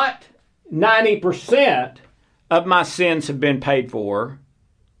 90% of my sins have been paid for.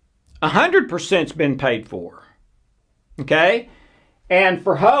 100%'s been paid for. Okay? And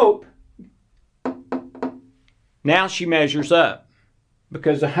for Hope, now she measures up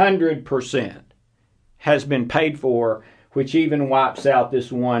because 100% has been paid for, which even wipes out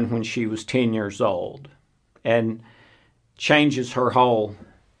this one when she was 10 years old and changes her whole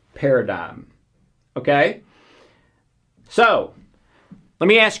paradigm. Okay? So, let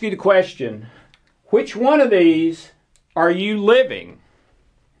me ask you the question. Which one of these are you living?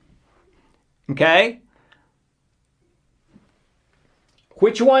 Okay?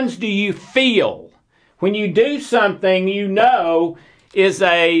 Which ones do you feel? When you do something you know is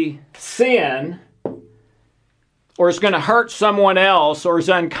a sin, or is going to hurt someone else, or is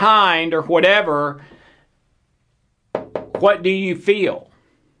unkind, or whatever, what do you feel?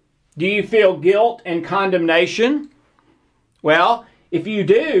 Do you feel guilt and condemnation? Well, if you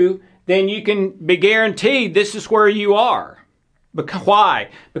do, then you can be guaranteed this is where you are. Why?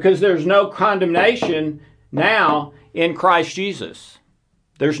 Because there's no condemnation now in Christ Jesus.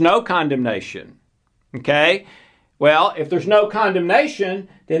 There's no condemnation. Okay? Well, if there's no condemnation,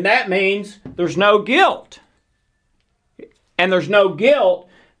 then that means there's no guilt. And there's no guilt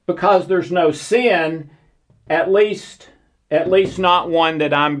because there's no sin, at least not one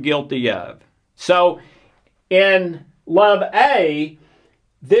that I'm guilty of. So in Love A,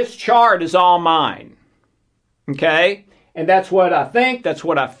 this chart is all mine. Okay? And that's what I think, that's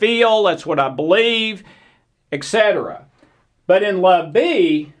what I feel, that's what I believe, etc. But in Love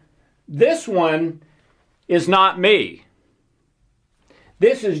B, this one is not me.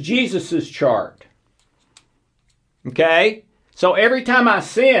 This is Jesus's chart. Okay? So every time I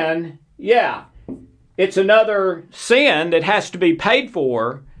sin, yeah, it's another sin that has to be paid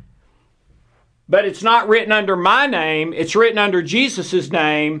for, but it's not written under my name, it's written under Jesus's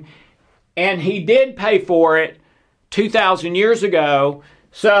name, and he did pay for it 2,000 years ago.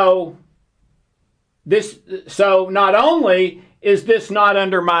 So not only is this not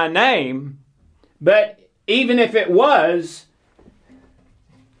under my name, but even if it was,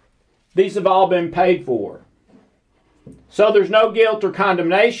 these have all been paid for. So there's no guilt or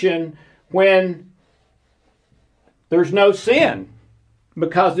condemnation when there's no sin,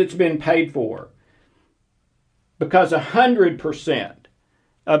 because it's been paid for. Because 100%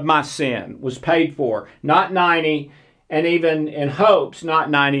 of my sin was paid for, not 90, and even in Hope's, not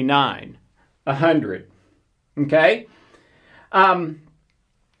 99, 100. Okay?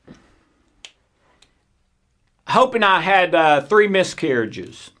 Hope and I had 3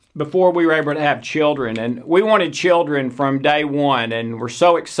 miscarriages before we were able to have children, and we wanted children from day one, and we're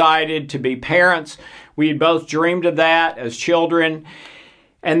so excited to be parents. We had both dreamed of that as children,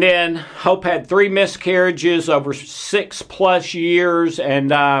 And then Hope had 3 miscarriages over 6+ years,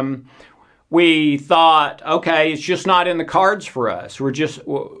 and we thought, okay, it's just not in the cards for us.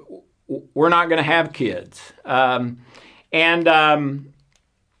 We're not going to have kids. And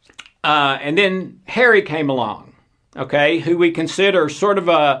then Harry came along, okay, who we consider sort of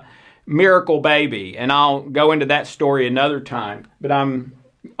a miracle baby. And I'll go into that story another time, but I'm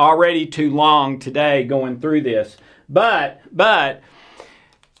already too long today going through this. But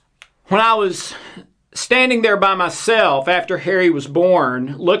when I was standing there by myself after Harry was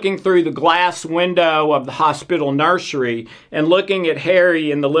born, looking through the glass window of the hospital nursery and looking at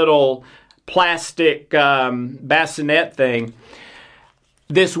Harry in the little plastic bassinet thing,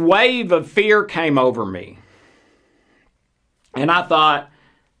 this wave of fear came over me. And I thought,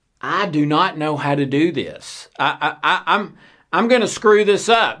 I do not know how to do this. I'm going to screw this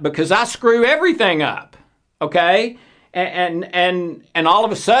up because I screw everything up, okay? And all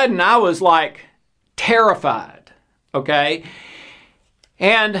of a sudden I was like terrified, okay?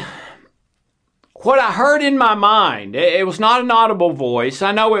 And what I heard in my mind, it was not an audible voice.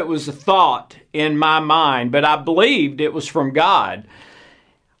 I know it was a thought in my mind, but I believed it was from God.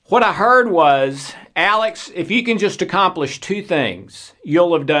 What I heard was, Alex, if you can just accomplish 2 things,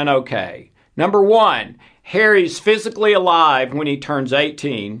 you'll have done okay. Number 1, Harry's physically alive when he turns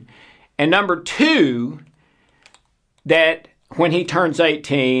 18. And number 2, that when he turns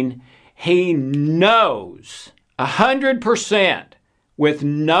 18, he knows 100% with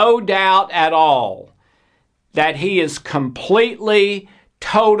no doubt at all that he is completely,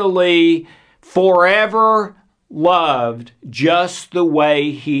 totally, forever loved just the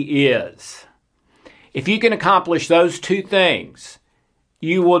way he is. If you can accomplish those 2 things,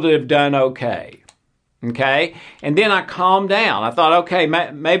 you would have done okay. Okay? And then I calmed down. I thought, okay,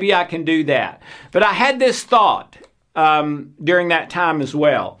 maybe I can do that. But I had this thought during that time as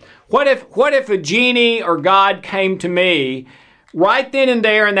well. What if a genie or God came to me right then and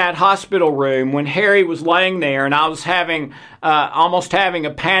there in that hospital room when Harry was laying there and I was almost having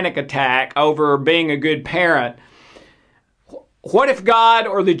a panic attack over being a good parent? What if God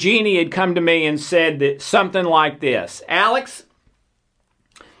or the genie had come to me and said something like this? Alex,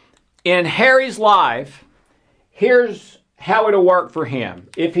 in Harry's life, here's how it'll work for him.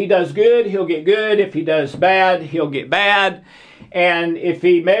 If he does good, he'll get good. If he does bad, he'll get bad. And if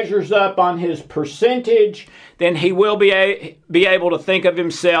he measures up on his percentage, then he will be able to think of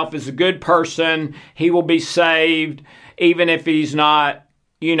himself as a good person. He will be saved, even if he's not,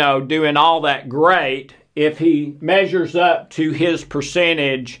 doing all that great, if he measures up to his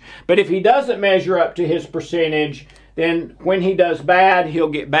percentage. But if he doesn't measure up to his percentage, then when he does bad, he'll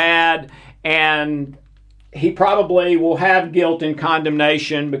get bad, and he probably will have guilt and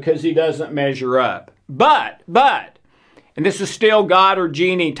condemnation because he doesn't measure up. But, and this is still God or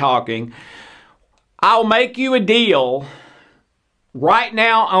genie talking, I'll make you a deal right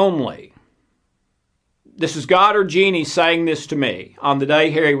now only. This is God or genie saying this to me on the day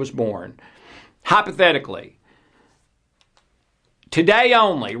Harry was born. Hypothetically, today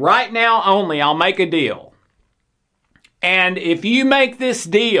only, right now only, I'll make a deal. And if you make this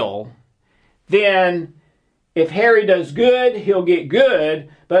deal, then if Harry does good, he'll get good.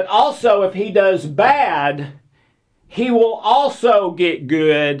 But also if he does bad, he will also get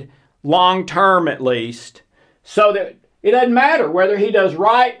good, long term at least. So that it doesn't matter whether he does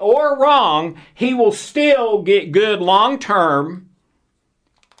right or wrong, he will still get good long term.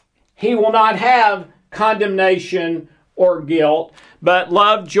 He will not have condemnation or guilt, but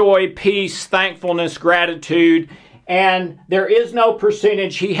love, joy, peace, thankfulness, gratitude. And there is no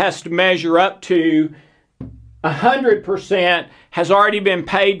percentage he has to measure up to. 100% has already been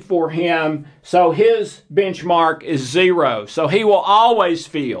paid for him, so his benchmark is 0. So he will always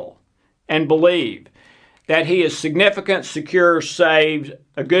feel and believe that he is significant, secure, saved,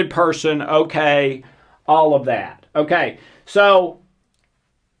 a good person, okay, all of that. Okay, so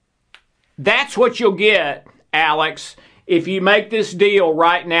that's what you'll get, Alex, if you make this deal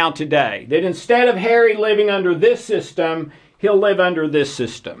right now today. That instead of Harry living under this system, he'll live under this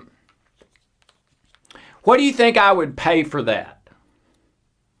system. What do you think I would pay for that?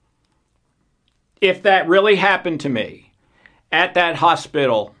 If that really happened to me at that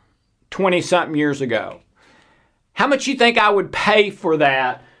hospital 20-something years ago. How much you think I would pay for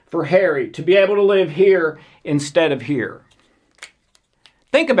that for Harry to be able to live here instead of here?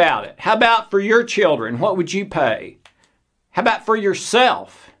 Think about it. How about for your children? What would you pay? How about for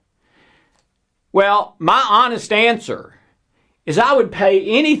yourself? Well, my honest answer is I would pay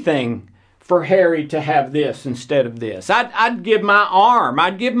anything for Harry to have this instead of this. I'd give my arm,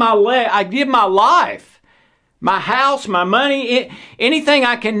 I'd give my leg, I'd give my life. my house, my money, anything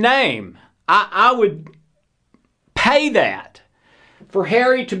I can name. I would pay that for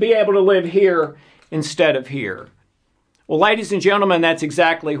Harry to be able to live here instead of here. Well, ladies and gentlemen, that's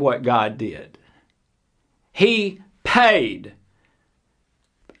exactly what God did. He paid.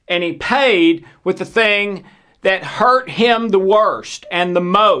 And he paid with the thing that hurt him the worst and the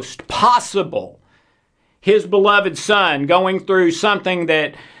most possible. His beloved Son going through something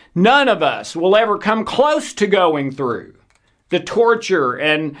that none of us will ever come close to going through. The torture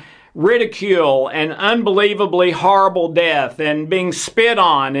and ridicule and unbelievably horrible death and being spit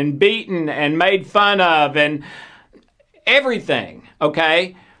on and beaten and made fun of and everything,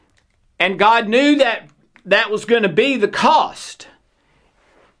 okay? And God knew that that was going to be the cost.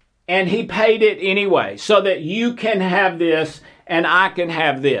 And he paid it anyway so that you can have this and I can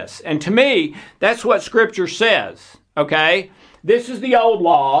have this. And to me, that's what Scripture says, okay? This is the old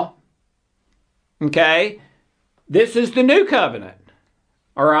law, okay? This is the new covenant,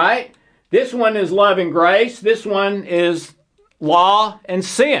 all right? This one is love and grace. This one is law and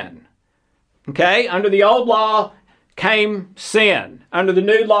sin, okay? Under the old law came sin. Under the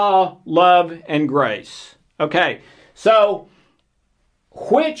new law, love and grace. Okay, so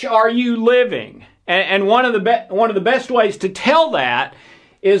which are you living? And one of the best ways to tell that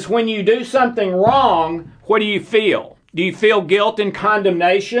is when you do something wrong, what do you feel? Do you feel guilt and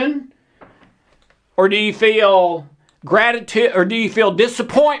condemnation? Or do you feel gratitude, or do you feel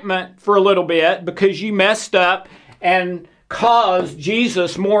disappointment for a little bit because you messed up and caused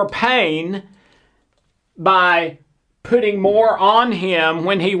Jesus more pain by putting more on him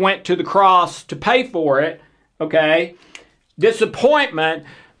when he went to the cross to pay for it, okay? Disappointment,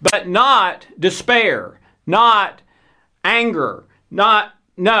 but not despair, not anger,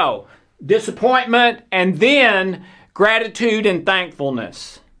 no. Disappointment and then gratitude and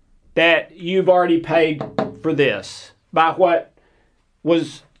thankfulness that you've already paid for this by what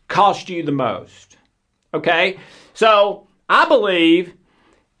was cost you the most, okay? So I believe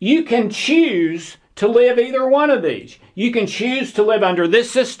you can choose to live either one of these. You can choose to live under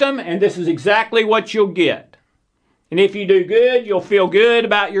this system, and this is exactly what you'll get. And if you do good, you'll feel good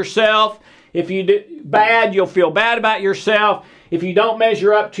about yourself. If you do bad, you'll feel bad about yourself. If you don't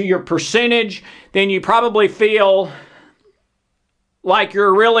measure up to your percentage, then you probably feel like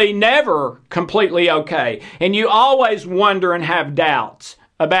you're really never completely okay. And you always wonder and have doubts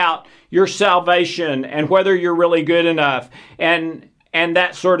about your salvation and whether you're really good enough and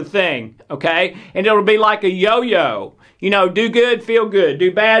that sort of thing, okay? And it'll be like a yo-yo. You know, do good, feel good.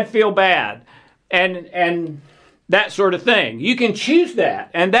 Do bad, feel bad. And that sort of thing. You can choose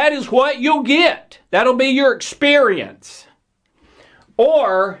that, and that is what you'll get. That'll be your experience.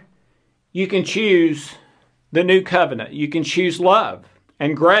 Or you can choose the new covenant. You can choose love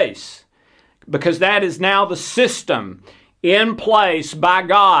and grace, because that is now the system in place by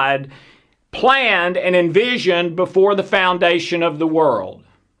God, planned and envisioned before the foundation of the world.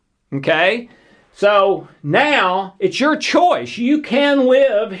 Okay? So now it's your choice. You can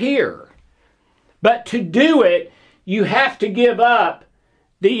live here. But to do it, you have to give up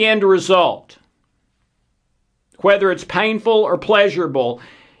the end result. Whether it's painful or pleasurable,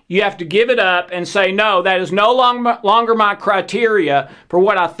 you have to give it up and say, no, that is no longer my criteria for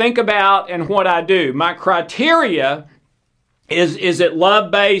what I think about and what I do. My criteria is it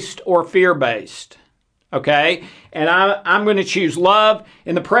love-based or fear-based? Okay? And I'm going to choose love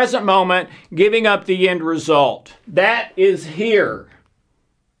in the present moment, giving up the end result. That is here.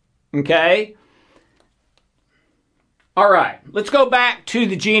 Okay? All right. Let's go back to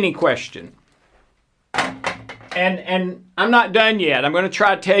the genie question. And I'm not done yet. I'm going to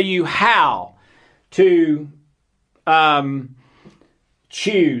try to tell you how to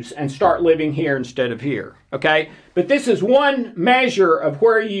choose and start living here instead of here. Okay? But this is one measure of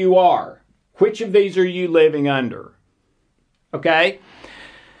where you are. Which of these are you living under? Okay?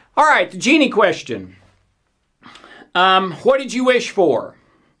 All right, the genie question. What did you wish for?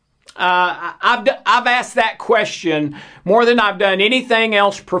 I've asked that question more than I've done anything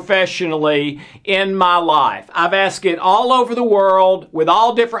else professionally in my life. I've asked it all over the world with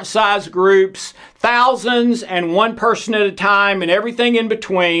all different size groups, thousands and one person at a time and everything in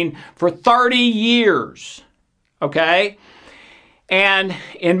between for 30 years. Okay? And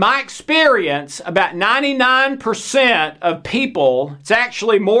in my experience, about 99% of people, it's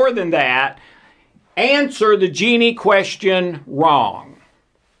actually more than that, answer the genie question wrong.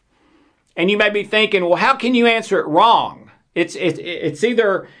 And you may be thinking, well, how can you answer it wrong? It's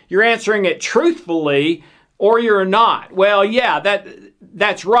either you're answering it truthfully or you're not. Well, yeah,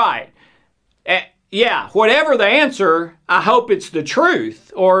 that's right. yeah, whatever the answer, I hope it's the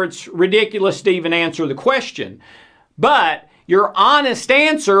truth, or it's ridiculous to even answer the question. But your honest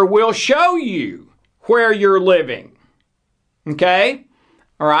answer will show you where you're living. Okay?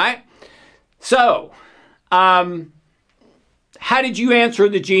 All right? So, how did you answer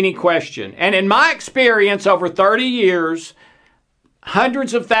the Genie question? And in my experience, over 30 years,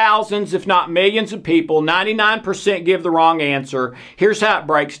 hundreds of thousands, if not millions of people, 99% give the wrong answer. Here's how it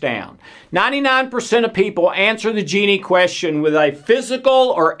breaks down. 99% of people answer the Genie question with a physical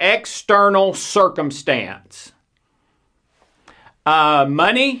or external circumstance.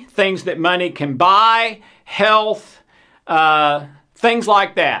 Money, things that money can buy, health, things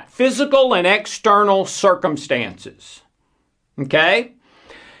like that. Physical and external circumstances. Okay?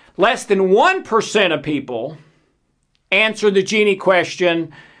 Less than 1% of people answer the Genie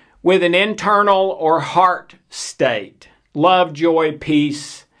question with an internal or heart state. Love, joy,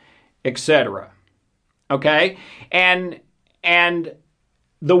 peace, etc. Okay? And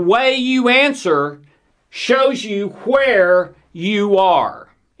the way you answer shows you where you are.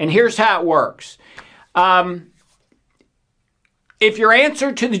 And here's how it works. If your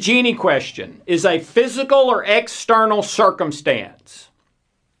answer to the Genie question is a physical or external circumstance,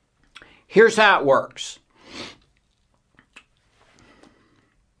 here's how it works.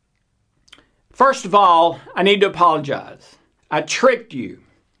 First of all, I need to apologize. I tricked you.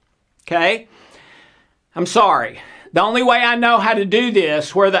 Okay? I'm sorry. The only way I know how to do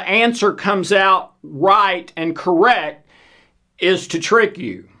this, where the answer comes out right and correct, is to trick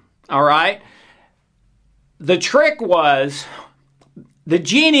you. All right? The trick was, the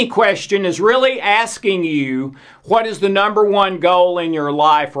Genie question is really asking you, what is the number one goal in your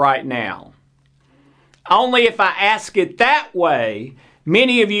life right now? Only if I ask it that way,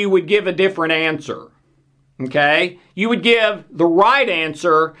 many of you would give a different answer. Okay? You would give the right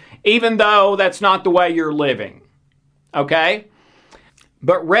answer, even though that's not the way you're living. Okay?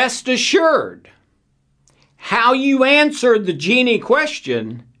 But rest assured, how you answered the Genie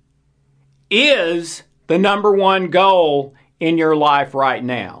question is the number one goal in your life right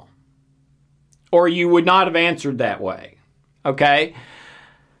now. Or you would not have answered that way. Okay?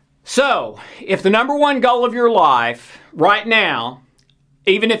 So, if the number one goal of your life right now,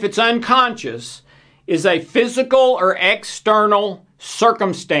 even if it's unconscious, is a physical or external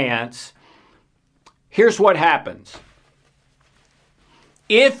circumstance, here's what happens.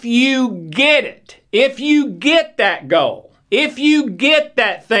 If you get it, if you get that goal, if you get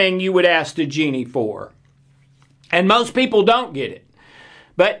that thing you would ask the Genie for, and most people don't get it,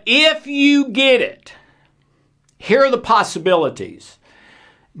 but if you get it, here are the possibilities.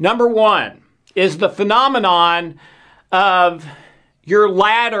 Number one is the phenomenon of your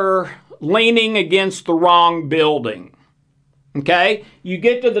ladder leaning against the wrong building. Okay? You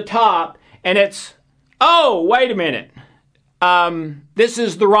get to the top and it's, oh, wait a minute. This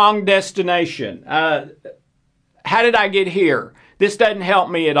is the wrong destination. How did I get here? This doesn't help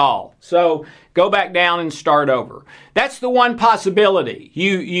me at all. So go back down and start over. That's the one possibility.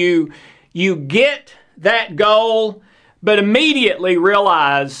 You get that goal, but immediately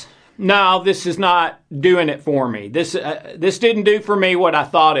realize, no, this is not doing it for me. This didn't do for me what I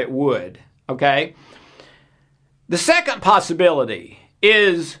thought it would. Okay? The second possibility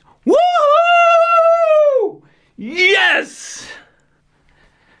is, woohoo! Yes!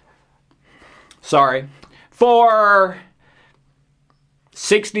 Sorry. For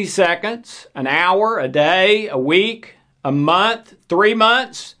 60 seconds, an hour, a day, a week, a month, 3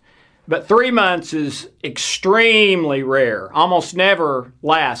 months. But 3 months is extremely rare. Almost never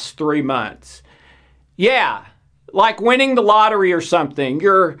lasts 3 months. Yeah, like winning the lottery or something.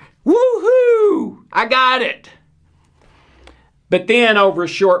 You're, woohoo, I got it. But then over a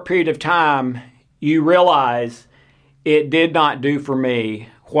short period of time, you realize it did not do for me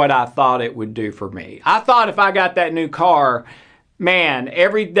what I thought it would do for me. I thought if I got that new car, man,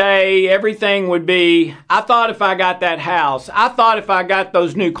 every day, everything would be, I thought if I got that house, I thought if I got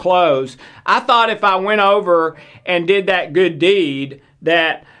those new clothes, I thought if I went over and did that good deed,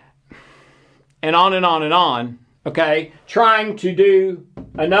 that, and on and on and on, okay? Trying to do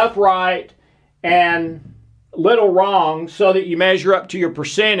enough right and little wrong so that you measure up to your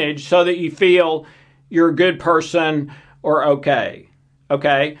percentage so that you feel you're a good person or okay,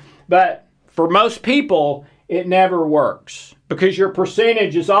 okay? But for most people, it never works because your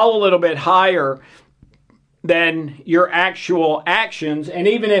percentage is all a little bit higher than your actual actions. And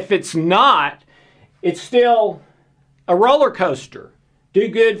even if it's not, it's still a roller coaster. Do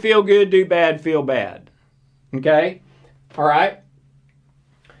good, feel good. Do bad, feel bad. Okay? All right?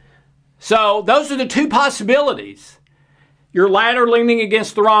 So those are the two possibilities. you're ladder leaning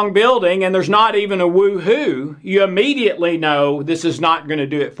against the wrong building and there's not even a woo-hoo, you immediately know this is not going to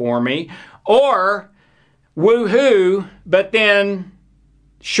do it for me. Or woo-hoo, but then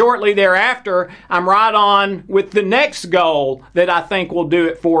shortly thereafter, I'm right on with the next goal that I think will do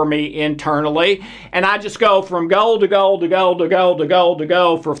it for me internally. And I just go from goal to goal to goal to goal to goal to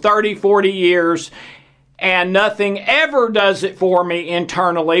goal for 30, 40 years. And nothing ever does it for me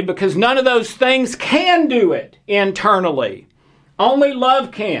internally because none of those things can do it internally. Only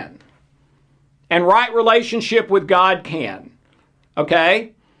love can. And right relationship with God can.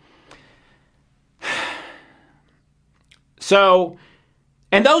 Okay? So,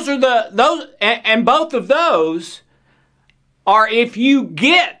 and those are and both of those are if you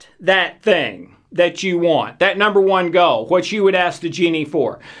get that thing that you want, that number one goal, what you would ask the genie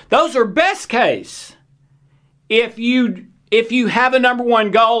for. Those are best case. If you have a number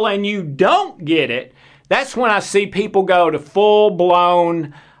one goal and you don't get it, that's when I see people go to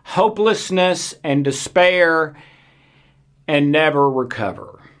full-blown hopelessness and despair and never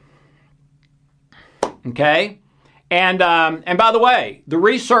recover. Okay? And by the way, the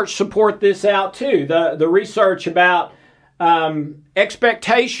research support this out too. The research about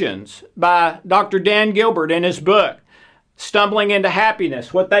expectations by Dr. Dan Gilbert in his book, Stumbling into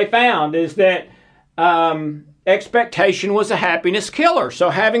Happiness. What they found is that expectation was a happiness killer.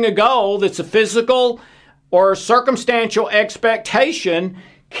 So having a goal that's a physical or circumstantial expectation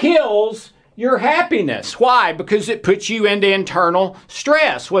kills your happiness. Why? Because it puts you into internal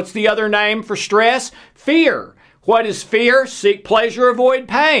stress. What's the other name for stress? Fear. What is fear? Seek pleasure, avoid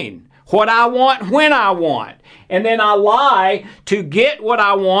pain. What I want, when I want. And then I lie to get what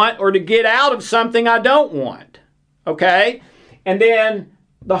I want or to get out of something I don't want. Okay? And then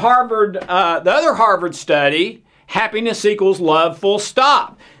the other Harvard study, happiness equals love, full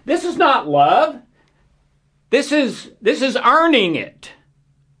stop. This is not love. This is earning it.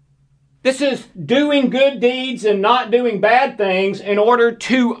 This is doing good deeds and not doing bad things in order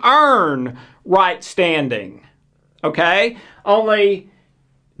to earn right standing. Okay? Only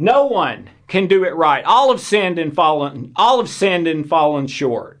no one can do it right. All have sinned and fallen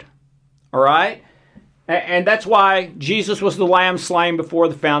short. All right? And that's why Jesus was the lamb slain before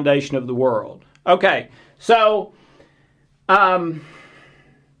the foundation of the world. Okay, so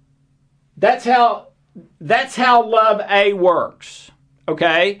that's how love A works.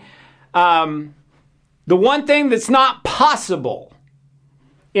 Okay, the one thing that's not possible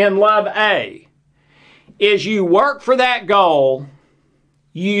in love A is you work for that goal.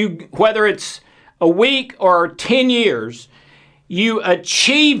 Whether it's a week or 10 years, you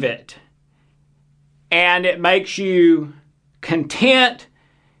achieve it. And it makes you content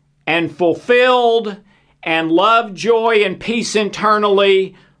and fulfilled and love, joy, and peace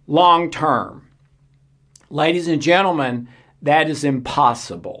internally long term. Ladies and gentlemen, that is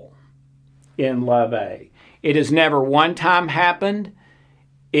impossible in love A. It has never one time happened.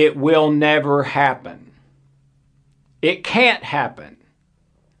 It will never happen. It can't happen.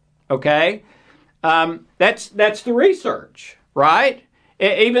 Okay? That's the research, right?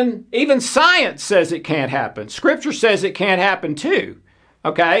 Even science says it can't happen. Scripture says it can't happen too.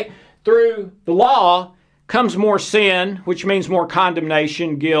 Okay? Through the law comes more sin, which means more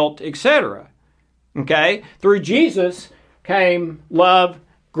condemnation, guilt, etc. Okay? Through Jesus came love,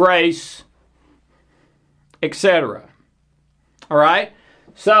 grace, etc. All right?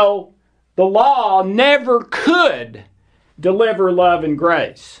 So the law never could deliver love and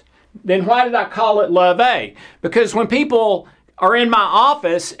grace. Then why did I call it love A? Because when people are in my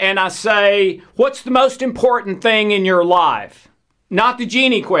office and I say, what's the most important thing in your life? Not the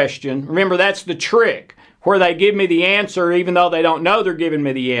genie question. Remember, that's the trick, where they give me the answer even though they don't know they're giving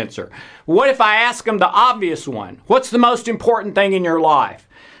me the answer. What if I ask them the obvious one? What's the most important thing in your life?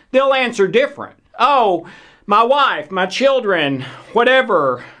 They'll answer different. Oh, my wife, my children,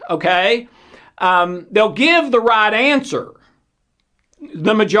 whatever, okay? They'll give the right answer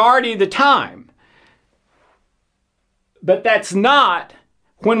the majority of the time. But that's not,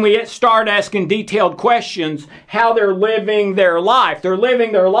 when we start asking detailed questions, how they're living their life. They're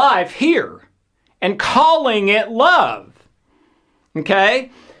living their life here and calling it love.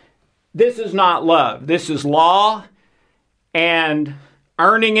 Okay? This is not love. This is law and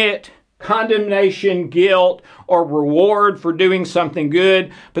earning it, condemnation, guilt, or reward for doing something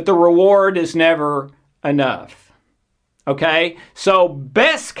good, but the reward is never enough. Okay? So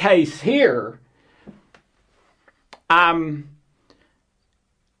best case here, I'm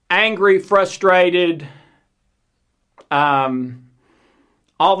angry, frustrated, all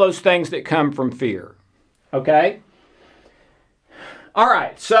those things that come from fear. Okay? All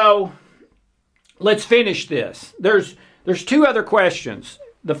right, so let's finish this. There's there's two other questions.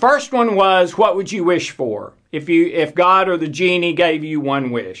 The first one was, what would you wish for if God or the genie gave you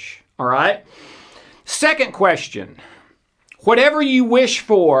one wish? All right. Second question, whatever you wish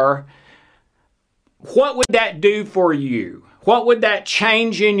for, what would that do for you? What would that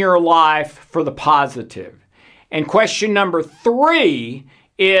change in your life for the positive? And question number 3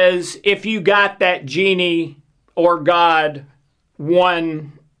 is, if you got that genie or God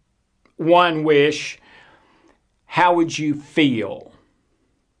one wish, how would you feel?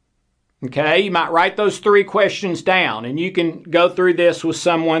 Okay, you might write those 3 questions down, and you can go through this with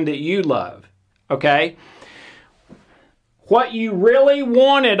someone that you love. Okay? What you really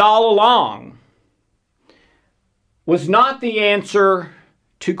wanted all along was not the answer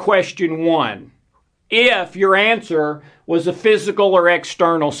to question 1, if your answer was a physical or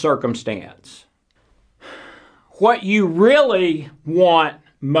external circumstance. What you really want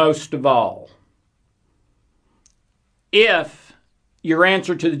most of all, if your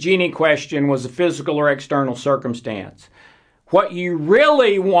answer to the genie question was a physical or external circumstance, what you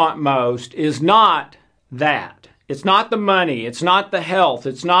really want most is not that. It's not the money. It's not the health.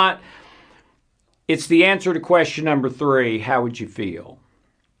 It's the answer to question number 3, how would you feel?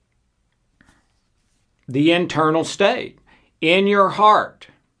 The internal state, in your heart,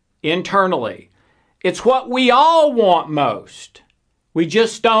 internally. It's what we all want most. We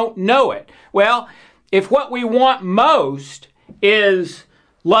just don't know it. Well, if what we want most is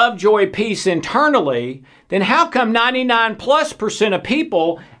love, joy, peace internally, then how come 99+% of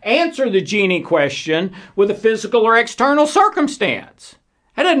people answer the genie question with a physical or external circumstance?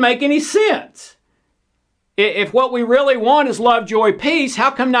 That doesn't make any sense. If what we really want is love, joy, peace, how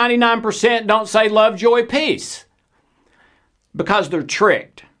come 99% don't say love, joy, peace? Because they're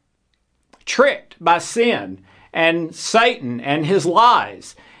tricked. Tricked by sin and Satan and his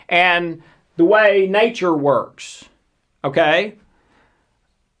lies and the way nature works. Okay?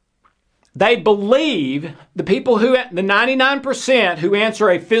 They believe, the 99% who answer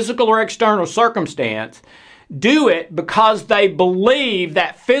a physical or external circumstance, do it because they believe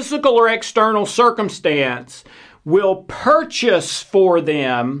that physical or external circumstance will purchase for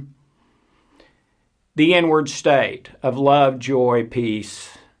them the inward state of love, joy,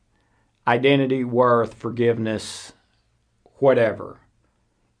 peace, identity, worth, forgiveness, whatever.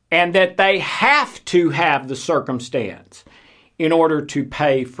 And that they have to have the circumstance in order to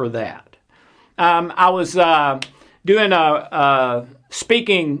pay for that. I was doing a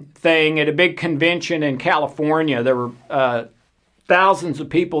speaking thing at a big convention in California. There were thousands of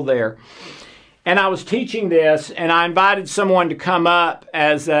people there. And I was teaching this, and I invited someone to come up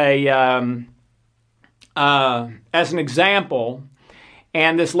as an example.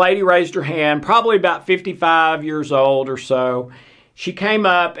 And this lady raised her hand, probably about 55 years old or so. She came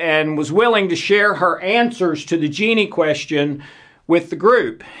up and was willing to share her answers to the genie question with the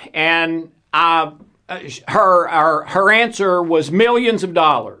group. And her answer was millions of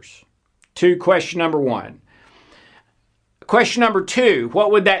dollars to question number 1. Question number 2,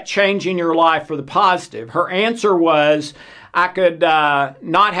 what would that change in your life for the positive? Her answer was, I could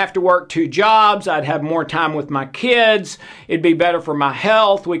not have to work 2 jobs. I'd have more time with my kids. It'd be better for my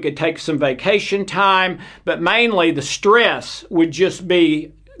health. We could take some vacation time. But mainly the stress would just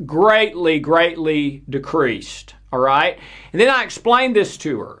be greatly, greatly decreased. All right? And then I explained this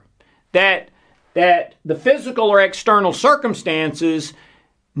to her, that the physical or external circumstances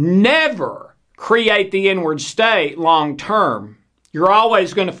never create the inward state long term. You're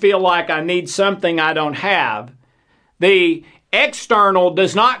always going to feel like I need something I don't have. The external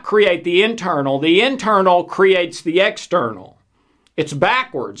does not create the internal. The internal creates the external. It's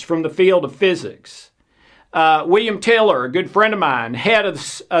backwards from the field of physics. William Tiller, a good friend of mine, head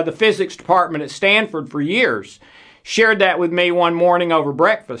of the physics department at Stanford for years, shared that with me one morning over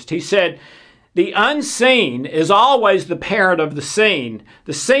breakfast. He said, the unseen is always the parent of the seen.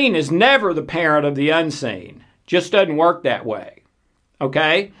 The seen is never the parent of the unseen. Just doesn't work that way.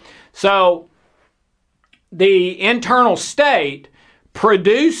 Okay? So, the internal state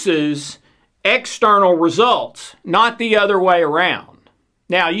produces external results, not the other way around.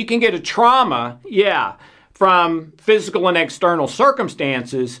 Now, you can get a trauma, from physical and external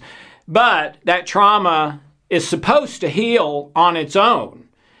circumstances, but that trauma is supposed to heal on its own.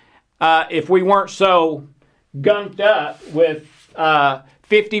 If we weren't so gunked up with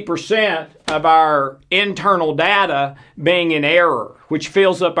 50% of our internal data being in error, which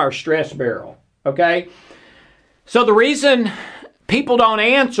fills up our stress barrel. Okay? So the reason people don't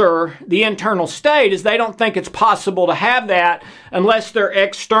answer the internal state is they don't think it's possible to have that unless their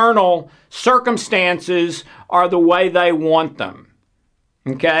external circumstances are the way they want them.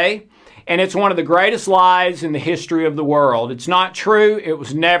 Okay? and it's one of the greatest lies in the history of the world. It's not true. It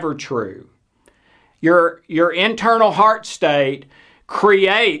was never true. Your internal heart state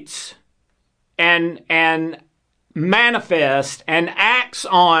creates and manifests and acts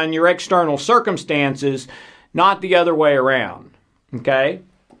on your external circumstances, not the other way around. Okay?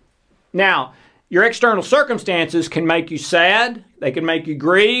 Now, your external circumstances can make you sad. They can make you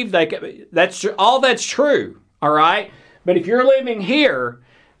grieve. That's true. All right? But if you're living here,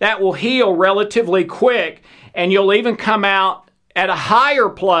 that will heal relatively quick, and you'll even come out at a higher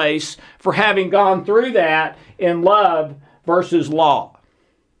place for having gone through that in love versus law.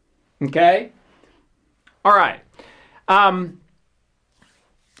 Okay? All right.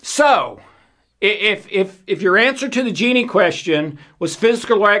 So, if your answer to the genie question was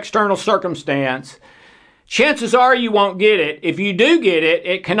physical or external circumstance, chances are you won't get it. If you do get it,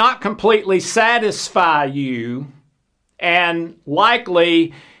 it cannot completely satisfy you, and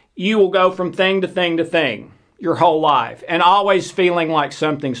likely you will go from thing to thing to thing your whole life, and always feeling like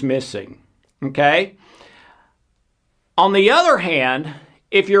something's missing. Okay? On the other hand,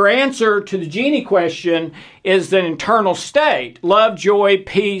 if your answer to the genie question is an internal state, love, joy,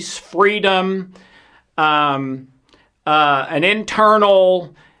 peace, freedom, an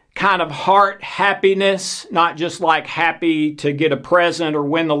internal kind of heart happiness, not just like happy to get a present or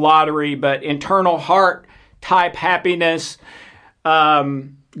win the lottery, but internal heart type happiness,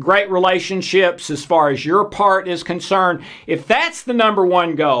 great relationships as far as your part is concerned. If that's the number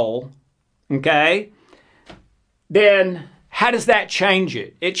one goal, okay, then how does that change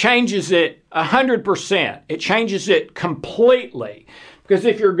it? It changes it 100%. It changes it completely. Because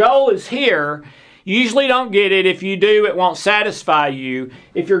if your goal is here, you usually don't get it. If you do, it won't satisfy you.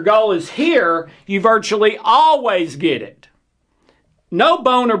 If your goal is here, you virtually always get it. No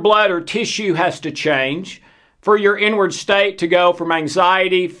bone or blood or tissue has to change for your inward state to go from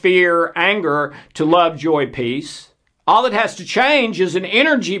anxiety, fear, anger to love, joy, peace. All that has to change is an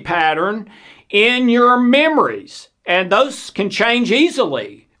energy pattern in your memories. And those can change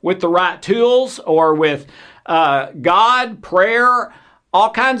easily with the right tools or with God, prayer, all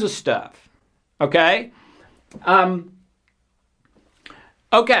kinds of stuff. Okay?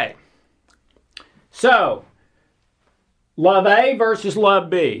 Okay. So, love A versus love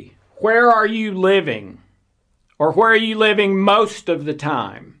B. Where are you living? Or where are you living most of the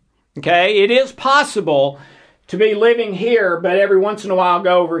time? Okay? It is possible to be living here, but every once in a while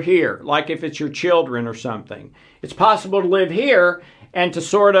go over here, like if it's your children or something. It's possible to live here and to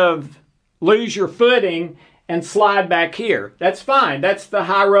sort of lose your footing and slide back here. That's fine. That's the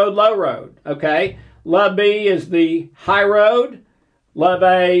high road, low road, okay? Love B is the high road. Love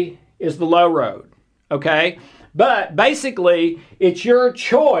A is the low road, okay? But basically, it's your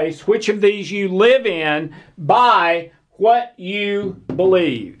choice which of these you live in by what you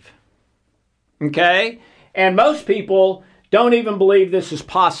believe, okay? And most people don't even believe this is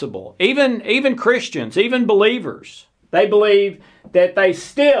possible. Even Christians, even believers, they believe that they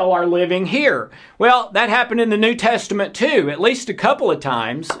still are living here. Well, that happened in the New Testament too, at least a couple of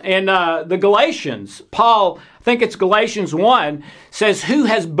times. In the Galatians, Paul, I think it's Galatians 1, says, "Who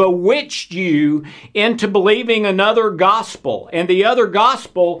has bewitched you into believing another gospel?" And the other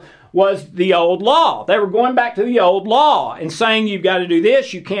gospel was the old law. They were going back to the old law and saying, you've got to do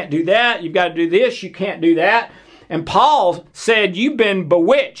this, you can't do that, you've got to do this, you can't do that. And Paul said, you've been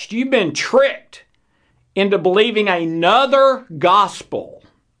bewitched, you've been tricked into believing another gospel.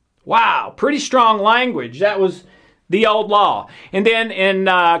 Wow, pretty strong language. That was the old law. And then in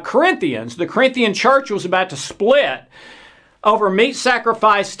Corinthians, the Corinthian church was about to split over meat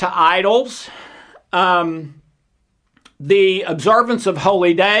sacrifice to idols, the observance of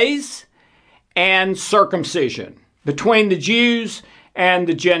holy days, and circumcision between the Jews and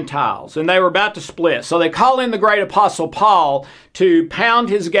the Gentiles. And they were about to split. So they call in the great apostle Paul to pound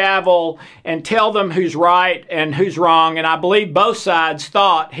his gavel and tell them who's right and who's wrong. And I believe both sides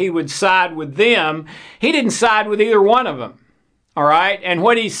thought he would side with them. He didn't side with either one of them. All right? And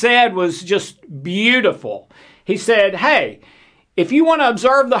what he said was just beautiful. He said, hey, if you want to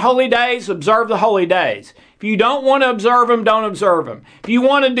observe the holy days, observe the holy days. If you don't want to observe them, don't observe them. If you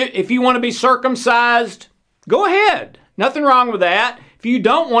want to be circumcised, go ahead. Nothing wrong with that. If you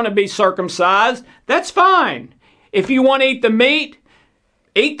don't want to be circumcised, that's fine. If you want to eat the meat,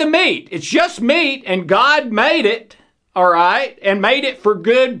 eat the meat. It's just meat, and God made it, all right, and made it for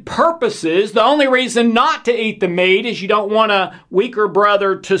good purposes. The only reason not to eat the meat is you don't want a weaker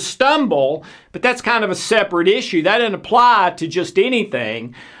brother to stumble, but that's kind of a separate issue. That doesn't apply to just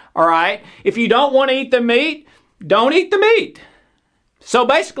anything, all right? If you don't want to eat the meat, don't eat the meat. So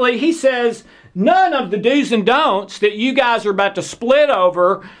basically, he says, none of the do's and don'ts that you guys are about to split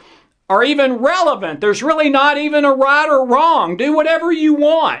over are even relevant. There's really not even a right or wrong. Do whatever you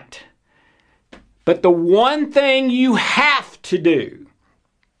want. But the one thing you have to do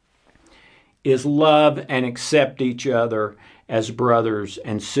is love and accept each other as brothers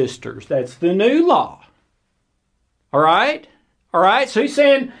and sisters. That's the new law. All right? All right? So he's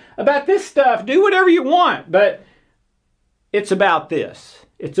saying about this stuff, do whatever you want, but it's about this.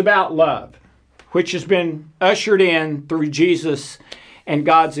 It's about love, which has been ushered in through Jesus and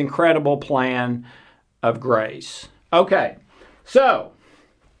God's incredible plan of grace. Okay, so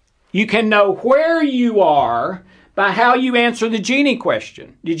you can know where you are by how you answer the Genie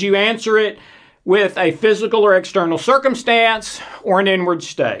question. Did you answer it with a physical or external circumstance or an inward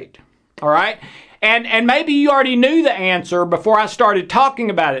state? All right? And maybe you already knew the answer before I started talking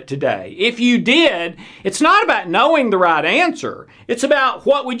about it today. If you did, it's not about knowing the right answer. It's about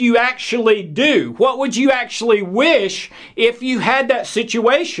what would you actually do? What would you actually wish if you had that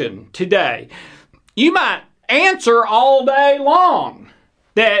situation today? You might answer all day long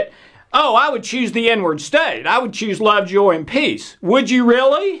that, oh, I would choose the inward state. I would choose love, joy, and peace. Would you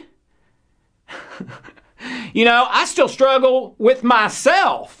really? You know, I still struggle with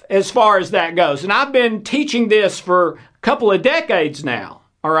myself as far as that goes. And I've been teaching this for a couple of decades now,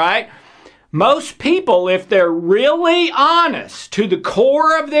 all right? Most people, if they're really honest to the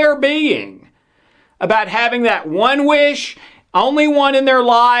core of their being about having that one wish, only one in their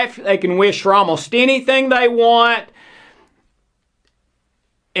life, they can wish for almost anything they want.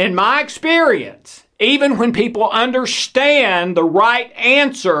 In my experience, even when people understand the right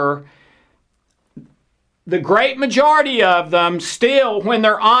answer, the great majority of them still, when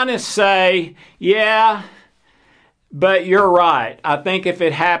they're honest, say, yeah, but you're right. I think if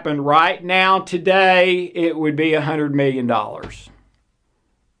it happened right now, today, it would be $100 million.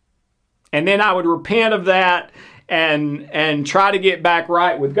 And then I would repent of that and try to get back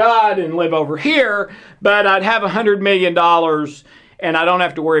right with God and live over here, but I'd have $100 million and I don't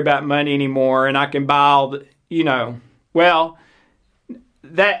have to worry about money anymore and I can buy all the, you know, well,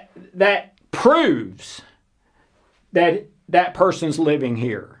 that proves that person's living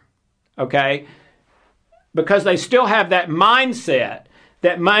here, okay? Because they still have that mindset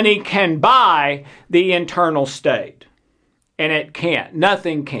that money can buy the internal state. And it can't.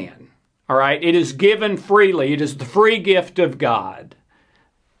 Nothing can, all right? It is given freely. It is the free gift of God,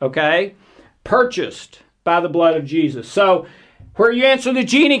 okay? Purchased by the blood of Jesus. So where you answer the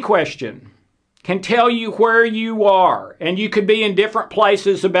Genie question can tell you where you are. And you could be in different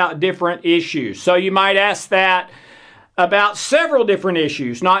places about different issues. So you might ask that about several different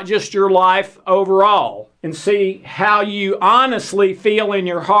issues, not just your life overall, and see how you honestly feel in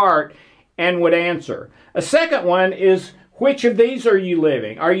your heart and would answer. A second one is, which of these are you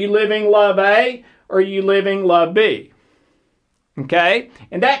living? Are you living love A or are you living love B? Okay?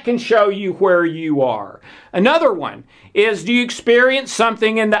 And that can show you where you are. Another one is, do you experience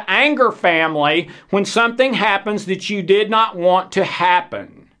something in the anger family when something happens that you did not want to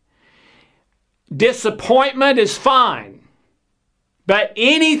happen? Disappointment is fine. But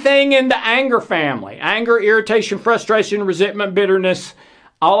anything in the anger family, anger, irritation, frustration, resentment, bitterness,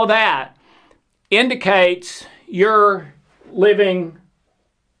 all of that indicates you're living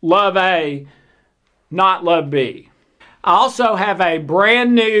love A, not love B. I also have a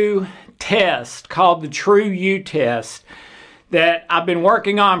brand new test called the True You test that I've been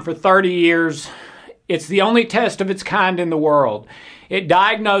working on for 30 years. It's the only test of its kind in the world. It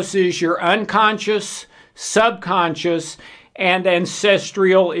diagnoses your unconscious, subconscious, and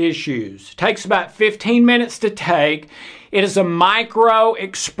ancestral issues. It takes about 15 minutes to take. It is a micro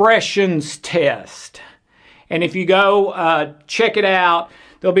expressions test. And if you go check it out,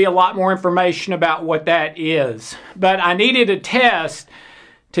 there'll be a lot more information about what that is. But I needed a test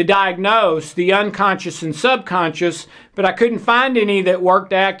to diagnose the unconscious and subconscious, but I couldn't find any that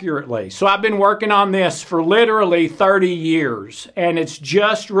worked accurately. So I've been working on this for literally 30 years, and it's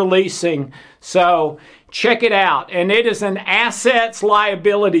just releasing. So check it out. And it is an assets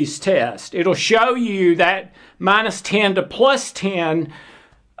liabilities test. It'll show you that minus 10 to plus 10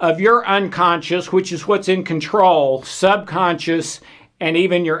 of your unconscious, which is what's in control, subconscious, and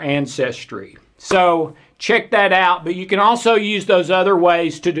even your ancestry. So check that out, but you can also use those other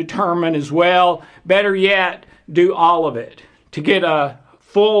ways to determine as well. Better yet, do all of it to get a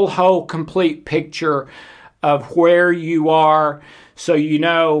full, whole, complete picture of where you are so you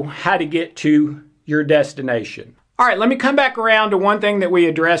know how to get to your destination. All right, let me come back around to one thing that we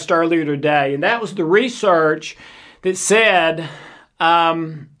addressed earlier today, and that was the research that said,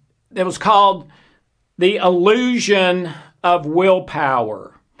 that was called the illusion of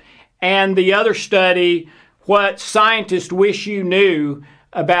willpower. And the other study, what scientists wish you knew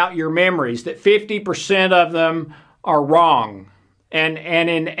about your memories, that 50% of them are wrong and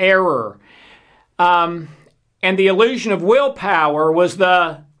in error. And the illusion of willpower was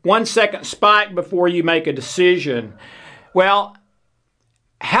the 1 second spike before you make a decision. Well,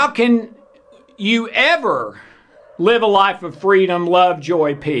 how can you ever live a life of freedom, love,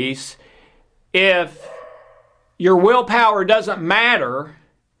 joy, peace if your willpower doesn't matter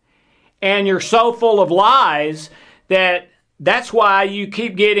and you're so full of lies that's why you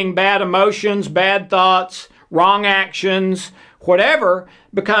keep getting bad emotions, bad thoughts, wrong actions, whatever,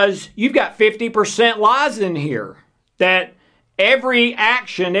 because you've got 50% lies in here, that every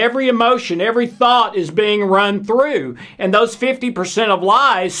action, every emotion, every thought is being run through. And those 50% of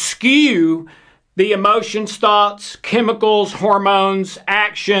lies skew the emotions, thoughts, chemicals, hormones,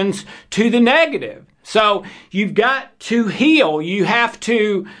 actions to the negative. So you've got to heal. You have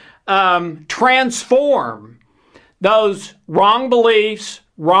to transform those wrong beliefs,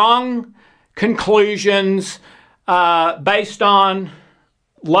 wrong conclusions based on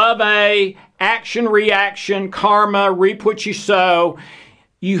love A, action, reaction, karma, reap what you sow.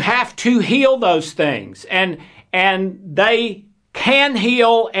 You have to heal those things. And they can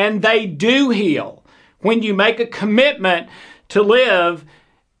heal and they do heal when you make a commitment to live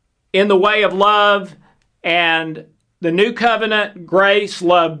in the way of love and the new covenant, grace,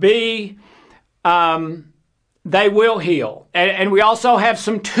 love B. They will heal. And we also have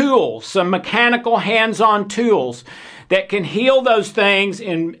some tools, some mechanical hands-on tools that can heal those things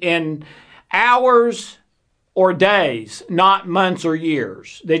in hours or days, not months or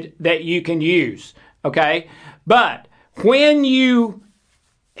years, that you can use, okay? But when you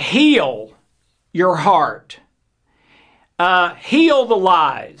heal your heart, heal the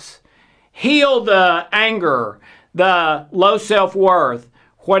lies, heal the anger, the low self-worth,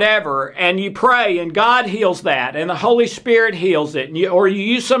 whatever, and you pray and God heals that and the Holy Spirit heals it, or you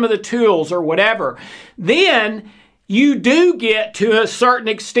use some of the tools or whatever, then you do get to a certain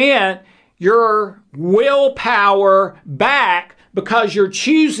extent your willpower back because you're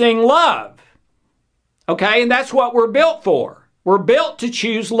choosing love. Okay, and that's what we're built for. We're built to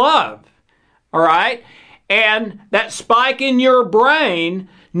choose love. All right? And that spike in your brain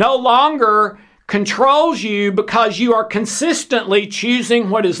no longer controls you because you are consistently choosing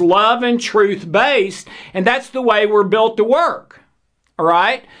what is love and truth based, and that's the way we're built to work. All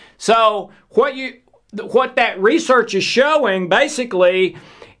right? So what that research is showing basically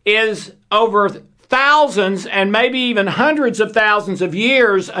is over thousands and maybe even hundreds of thousands of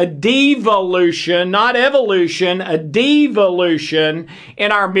years, a devolution, not evolution, a devolution in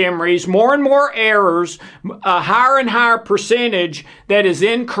our memories, more and more errors, a higher and higher percentage that is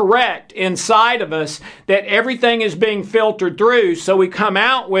incorrect inside of us, that everything is being filtered through, so we come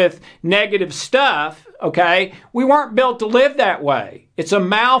out with negative stuff, okay? We weren't built to live that way. It's a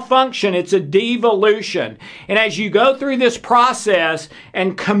malfunction. It's a devolution. And as you go through this process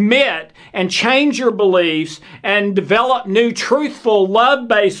and commit and change your beliefs and develop new truthful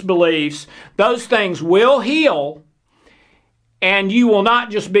love-based beliefs, those things will heal, and you will not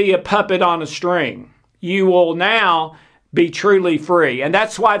just be a puppet on a string. You will now be truly free. And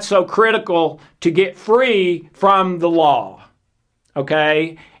that's why it's so critical to get free from the law.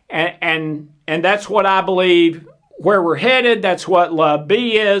 Okay? And that's what I believe where we're headed. That's what love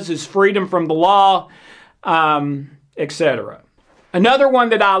B is freedom from the law, etc. Another one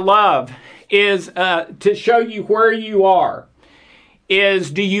that I love is to show you where you are,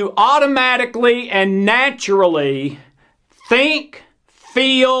 is do you automatically and naturally think,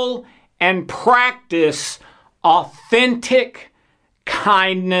 feel, and practice authentic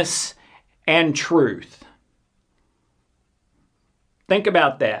kindness and truth? Think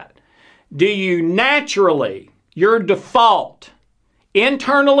about that. Do you naturally, your default,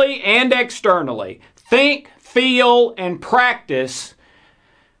 internally and externally, think, feel, and practice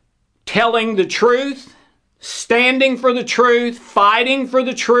telling the truth, standing for the truth, fighting for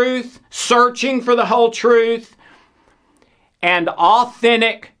the truth, searching for the whole truth, and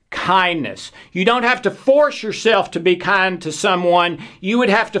authentic kindness? You don't have to force yourself to be kind to someone. You would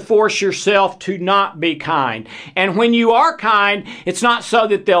have to force yourself to not be kind. And when you are kind, it's not so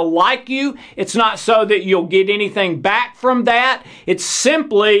that they'll like you. It's not so that you'll get anything back from that. It's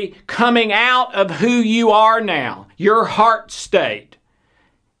simply coming out of who you are now, your heart state.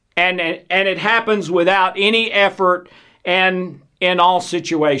 And it happens without any effort and in all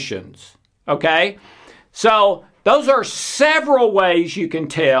situations. Okay? So those are several ways you can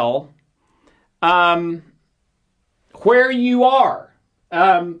tell where you are.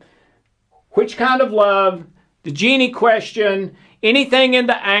 Which kind of love, the Genie question, anything in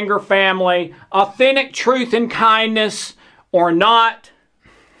the anger family, authentic truth and kindness or not.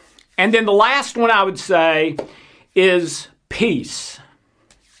 And then the last one I would say is peace.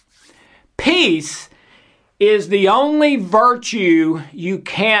 Peace is the only virtue you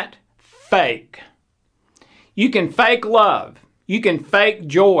can't fake. You can fake love. You can fake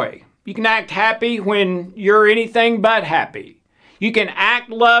joy. You can act happy when you're anything but happy. You can act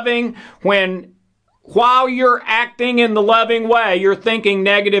loving when, while you're acting in the loving way, you're thinking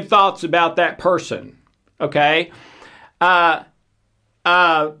negative thoughts about that person. Okay?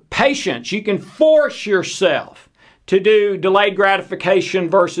 Patience. You can force yourself to do delayed gratification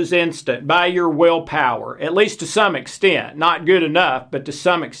versus instant by your willpower, at least to some extent. Not good enough, but to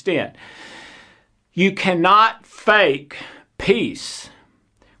some extent. You cannot fake peace,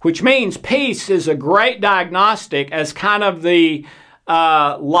 which means peace is a great diagnostic as kind of the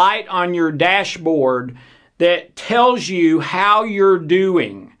light on your dashboard that tells you how you're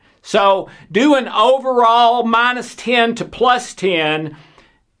doing. So do an overall -10 to +10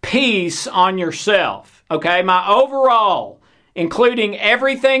 peace on yourself. Okay, my overall, including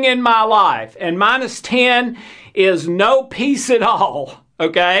everything in my life, and -10 is no peace at all.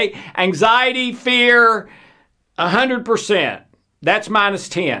 Okay, anxiety, fear, 100%. That's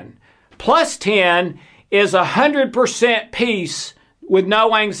 -10. +10 is 100% peace with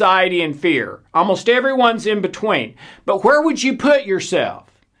no anxiety and fear. Almost everyone's in between. But where would you put yourself?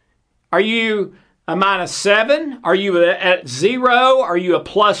 Are you a -7? Are you at 0? Are you a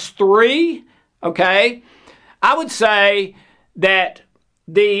 +3? Okay. I would say that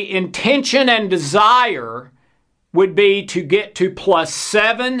the intention and desire would be to get to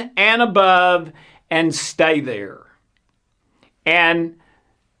 +7 and above and stay there. And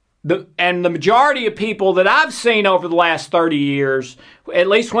the majority of people that I've seen over the last 30 years, at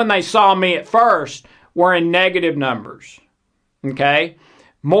least when they saw me at first, were in negative numbers. Okay?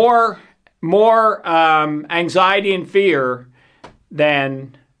 More anxiety and fear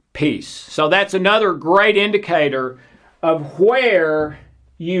than peace. So that's another great indicator of where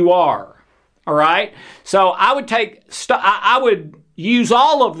you are. All right? So I would use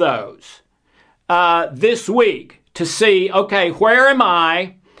all of those this week to see, okay, where am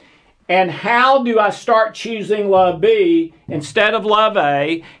I? And how do I start choosing love B instead of love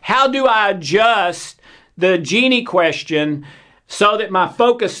A? How do I adjust the Genie question so that my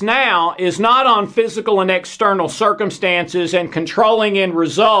focus now is not on physical and external circumstances and controlling end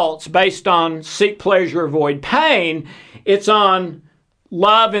results based on seek pleasure, avoid pain? It's on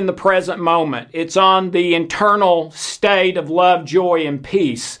love in the present moment. It's on the internal state of love, joy, and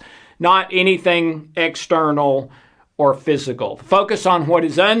peace, not anything external or physical. Focus on what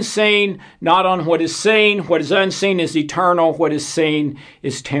is unseen, not on what is seen. What is unseen is eternal. What is seen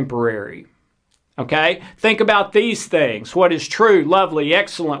is temporary. Okay? Think about these things. What is true, lovely,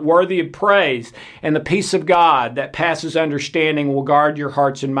 excellent, worthy of praise, and the peace of God that passes understanding will guard your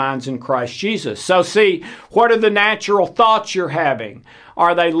hearts and minds in Christ Jesus. So see, what are the natural thoughts you're having?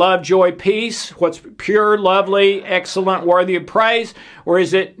 Are they love, joy, peace? What's pure, lovely, excellent, worthy of praise? Or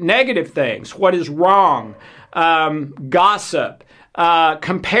is it negative things? What is wrong? Gossip,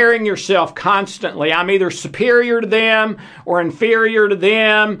 comparing yourself constantly. I'm either superior to them or inferior to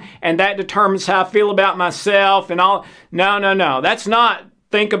them, and that determines how I feel about myself and all. No. That's not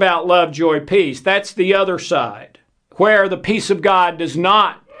think about love, joy, peace. That's the other side, where the peace of God does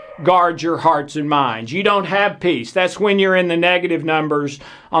not guard your hearts and minds. You don't have peace. That's when you're in the negative numbers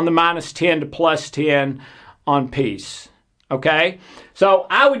on the -10 to +10 on peace. Okay? So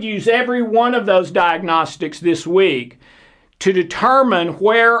I would use every one of those diagnostics this week to determine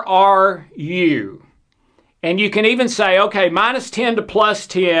where are you. And you can even say, okay, -10 to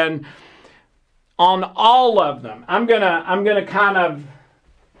 +10 on all of them. I'm gonna kind of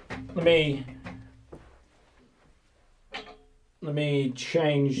let me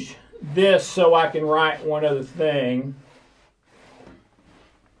change this so I can write one other thing.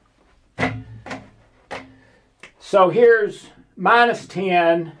 So here's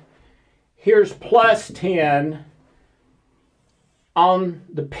 -10, here's +10. On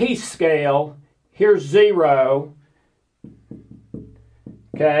the peace scale, here's 0.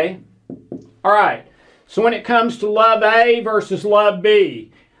 Okay? All right. So when it comes to love A versus love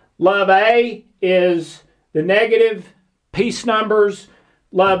B, love A is the negative peace numbers.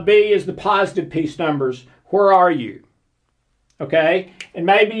 Love B is the positive peace numbers. Where are you? Okay? And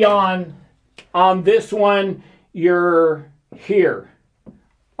maybe on this one, you're here.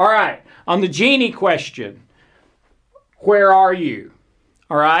 All right. On the Genie question, where are you?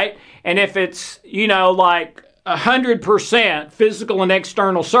 All right. And if it's, like 100% physical and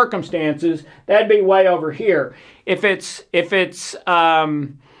external circumstances, that'd be way over here. If it's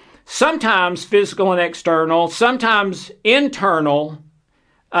sometimes physical and external, sometimes internal,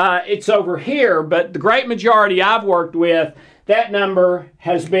 it's over here, but the great majority I've worked with, that number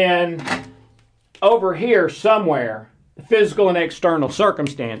has been over here somewhere. Physical and external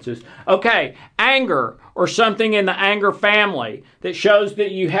circumstances. Okay, anger or something in the anger family that shows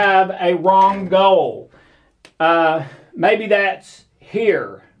that you have a wrong goal. Maybe that's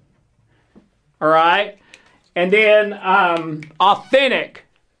here. All right? And then authentic,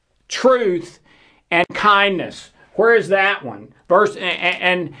 truth, and kindness. Where is that one?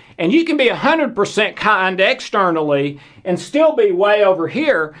 And you can be 100% kind externally and still be way over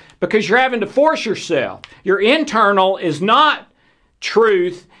here because you're having to force yourself. Your internal is not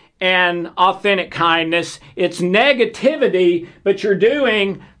truth and authentic kindness. It's negativity, but you're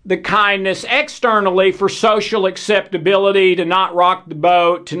doing the kindness externally for social acceptability, to not rock the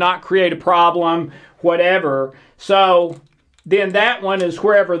boat, to not create a problem, whatever. So then that one is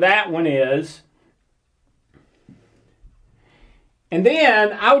wherever that one is. And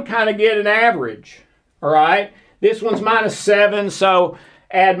then I would kind of get an average, all right? This one's -7, so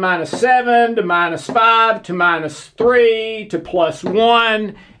add -7 to -5 to -3 to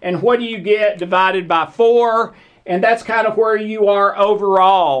 +1. And what do you get divided by 4? And that's kind of where you are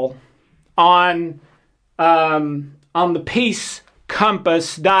overall on the peace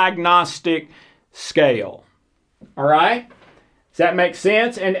compass diagnostic scale, all right? Does that make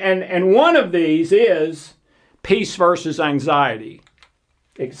sense? And one of these is peace versus anxiety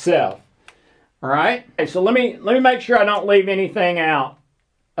itself. All right? Okay, so let me make sure I don't leave anything out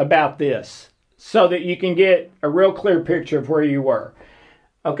about this so that you can get a real clear picture of where you were.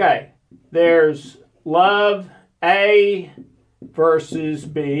 Okay, there's love A versus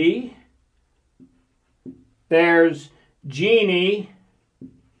B. There's Jeannie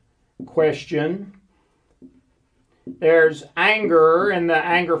question. There's anger in the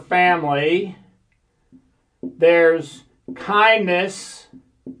anger family. There's kindness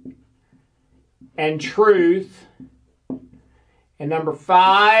and truth. And number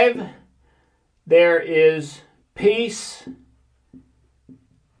 5, there is peace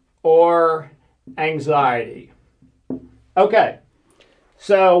or anxiety. Okay,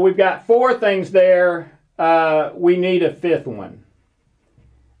 so we've got 4 things there. We need a 5th one.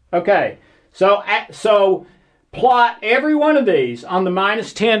 Okay, so plot every one of these on the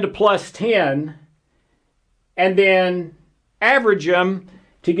 -10 to +10 and then average them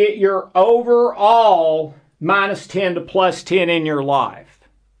to get your overall -10 to +10 in your life.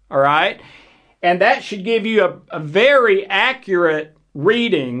 All right? And that should give you a very accurate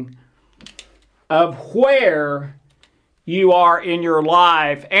reading of where you are in your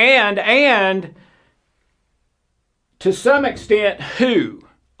life and to some extent who.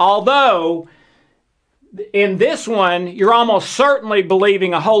 Although in this one, you're almost certainly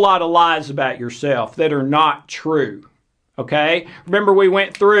believing a whole lot of lies about yourself that are not true. Okay? Remember, we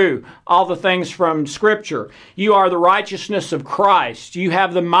went through all the things from Scripture. You are the righteousness of Christ. You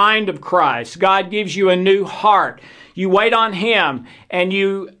have the mind of Christ. God gives you a new heart. You wait on Him and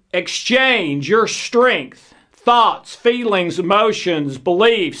you exchange your strength, thoughts, feelings, emotions,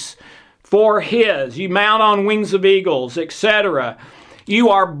 beliefs for His. You mount on wings of eagles, etc. You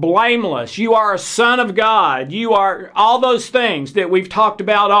are blameless. You are a son of God. You are all those things that we've talked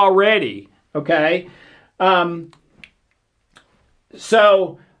about already. Okay?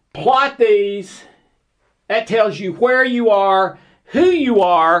 So plot these. That tells you where you are, who you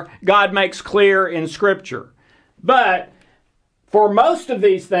are. God makes clear in Scripture. But for most of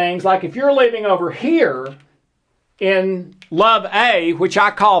these things, like if you're living over here in love A, which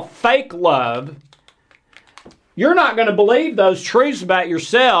I call fake love, you're not going to believe those truths about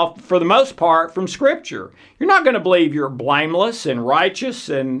yourself, for the most part, from Scripture. You're not going to believe you're blameless and righteous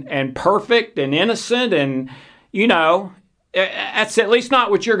and perfect and innocent and, that's at least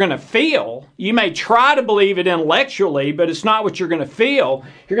not what you're going to feel. You may try to believe it intellectually, but it's not what you're going to feel.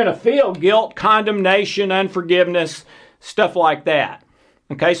 You're going to feel guilt, condemnation, unforgiveness, stuff like that.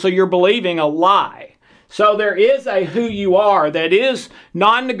 Okay, so you're believing a lie. So there is a who you are that is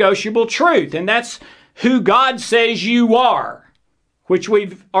non-negotiable truth, and that's who God says you are, which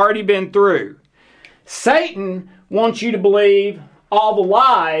we've already been through. Satan wants you to believe all the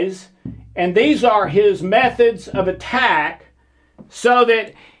lies, and these are his methods of attack, so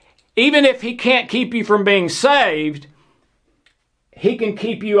that even if he can't keep you from being saved, he can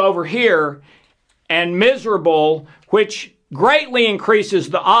keep you over here and miserable, which greatly increases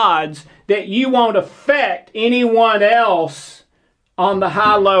the odds that you won't affect anyone else on the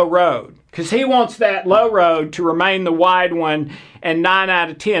high-low road. Because he wants that low road to remain the wide one and 9 out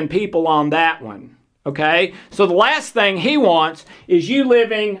of 10 people on that one. Okay? So the last thing he wants is you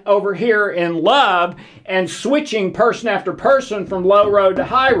living over here in love and switching person after person from low road to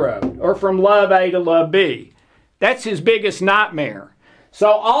high road, or from love A to love B. That's his biggest nightmare. So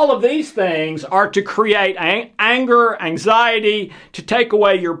all of these things are to create anger, anxiety, to take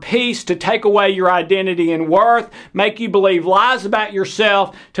away your peace, to take away your identity and worth, make you believe lies about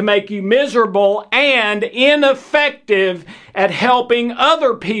yourself, to make you miserable and ineffective at helping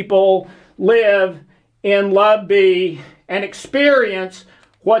other people live in love B and experience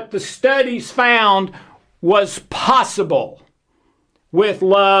what the studies found was possible with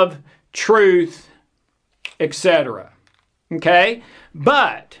love, truth, etc. Okay?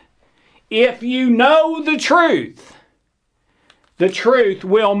 But if you know the truth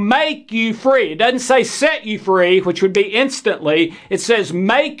will make you free. It doesn't say set you free, which would be instantly. It says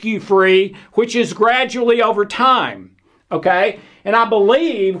make you free, which is gradually over time. Okay? And I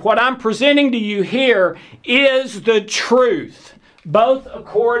believe what I'm presenting to you here is the truth, both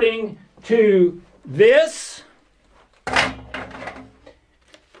according to this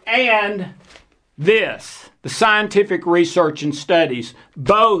and this, the scientific research and studies,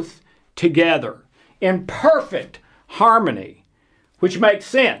 both together in perfect harmony, which makes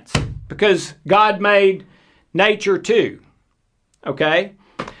sense because God made nature too. Okay?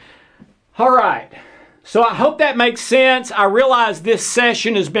 All right. So I hope that makes sense. I realize this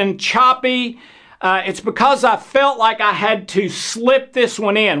session has been choppy. It's because I felt like I had to slip this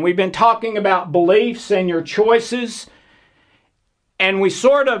one in. We've been talking about beliefs and your choices. And we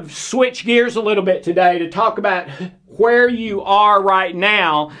sort of switch gears a little bit today to talk about where you are right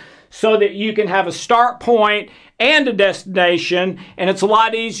now so that you can have a start point and a destination. And it's a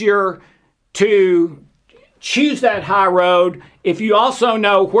lot easier to choose that high road if you also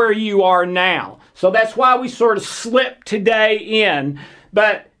know where you are now. So that's why we sort of slipped today in.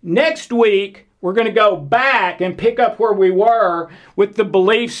 But next week, we're going to go back and pick up where we were with the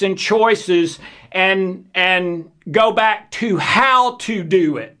beliefs and choices and go back to how to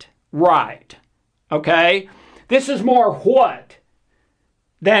do it right. Okay? This is more what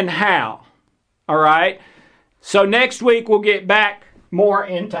than how. All right? So next week we'll get back more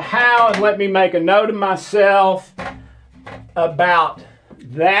into how, and let me make a note of myself about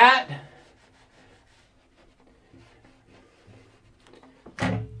that.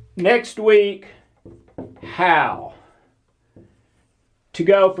 Next week, how to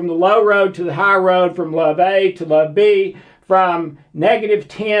go from the low road to the high road, from love A to love B, from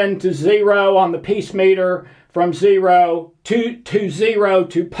 -10 to 0 on the peace meter, from 0 to 0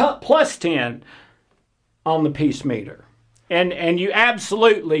 to plus 10 on the peace meter. And you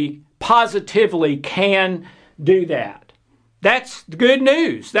absolutely, positively can do that. That's the good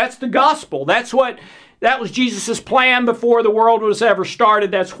news. That's the gospel. That was Jesus' plan before the world was ever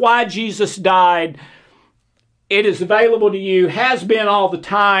started. That's why Jesus died. It is available to you, has been all the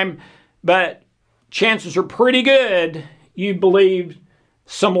time, but chances are pretty good you believed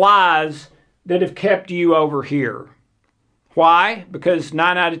some lies that have kept you over here. Why? Because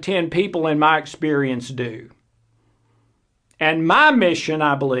 9 out of 10 people in my experience do. And my mission,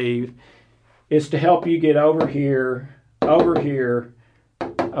 I believe, is to help you get over here, over here,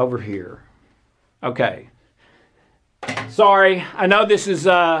 over here. Okay. Sorry, I know this has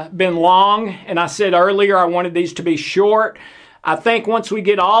been long, and I said earlier I wanted these to be short. I think once we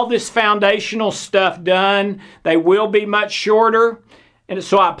get all this foundational stuff done, they will be much shorter. And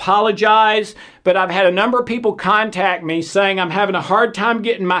so I apologize, but I've had a number of people contact me saying I'm having a hard time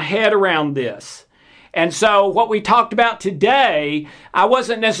getting my head around this. And so what we talked about today, I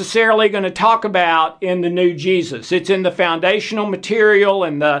wasn't necessarily going to talk about in the New Jesus. It's in the foundational material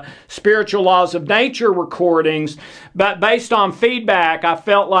and the spiritual laws of nature recordings. But based on feedback, I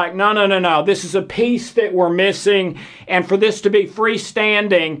felt like, no. This is a piece that we're missing. And for this to be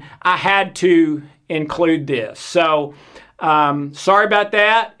freestanding, I had to include this. So sorry about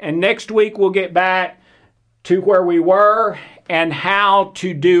that. And next week we'll get back to where we were and how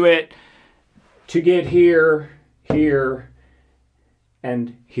to do it to get here, here,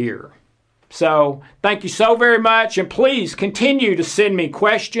 and here. So thank you so very much, and please continue to send me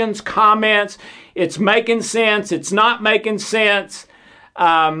questions, comments. It's making sense. It's not making sense.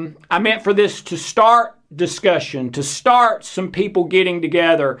 I meant for this to start discussion, to start some people getting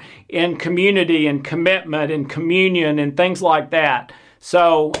together in community and commitment and communion and things like that.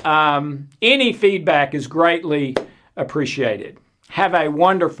 So any feedback is greatly appreciated. Have a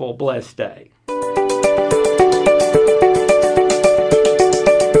wonderful, blessed day.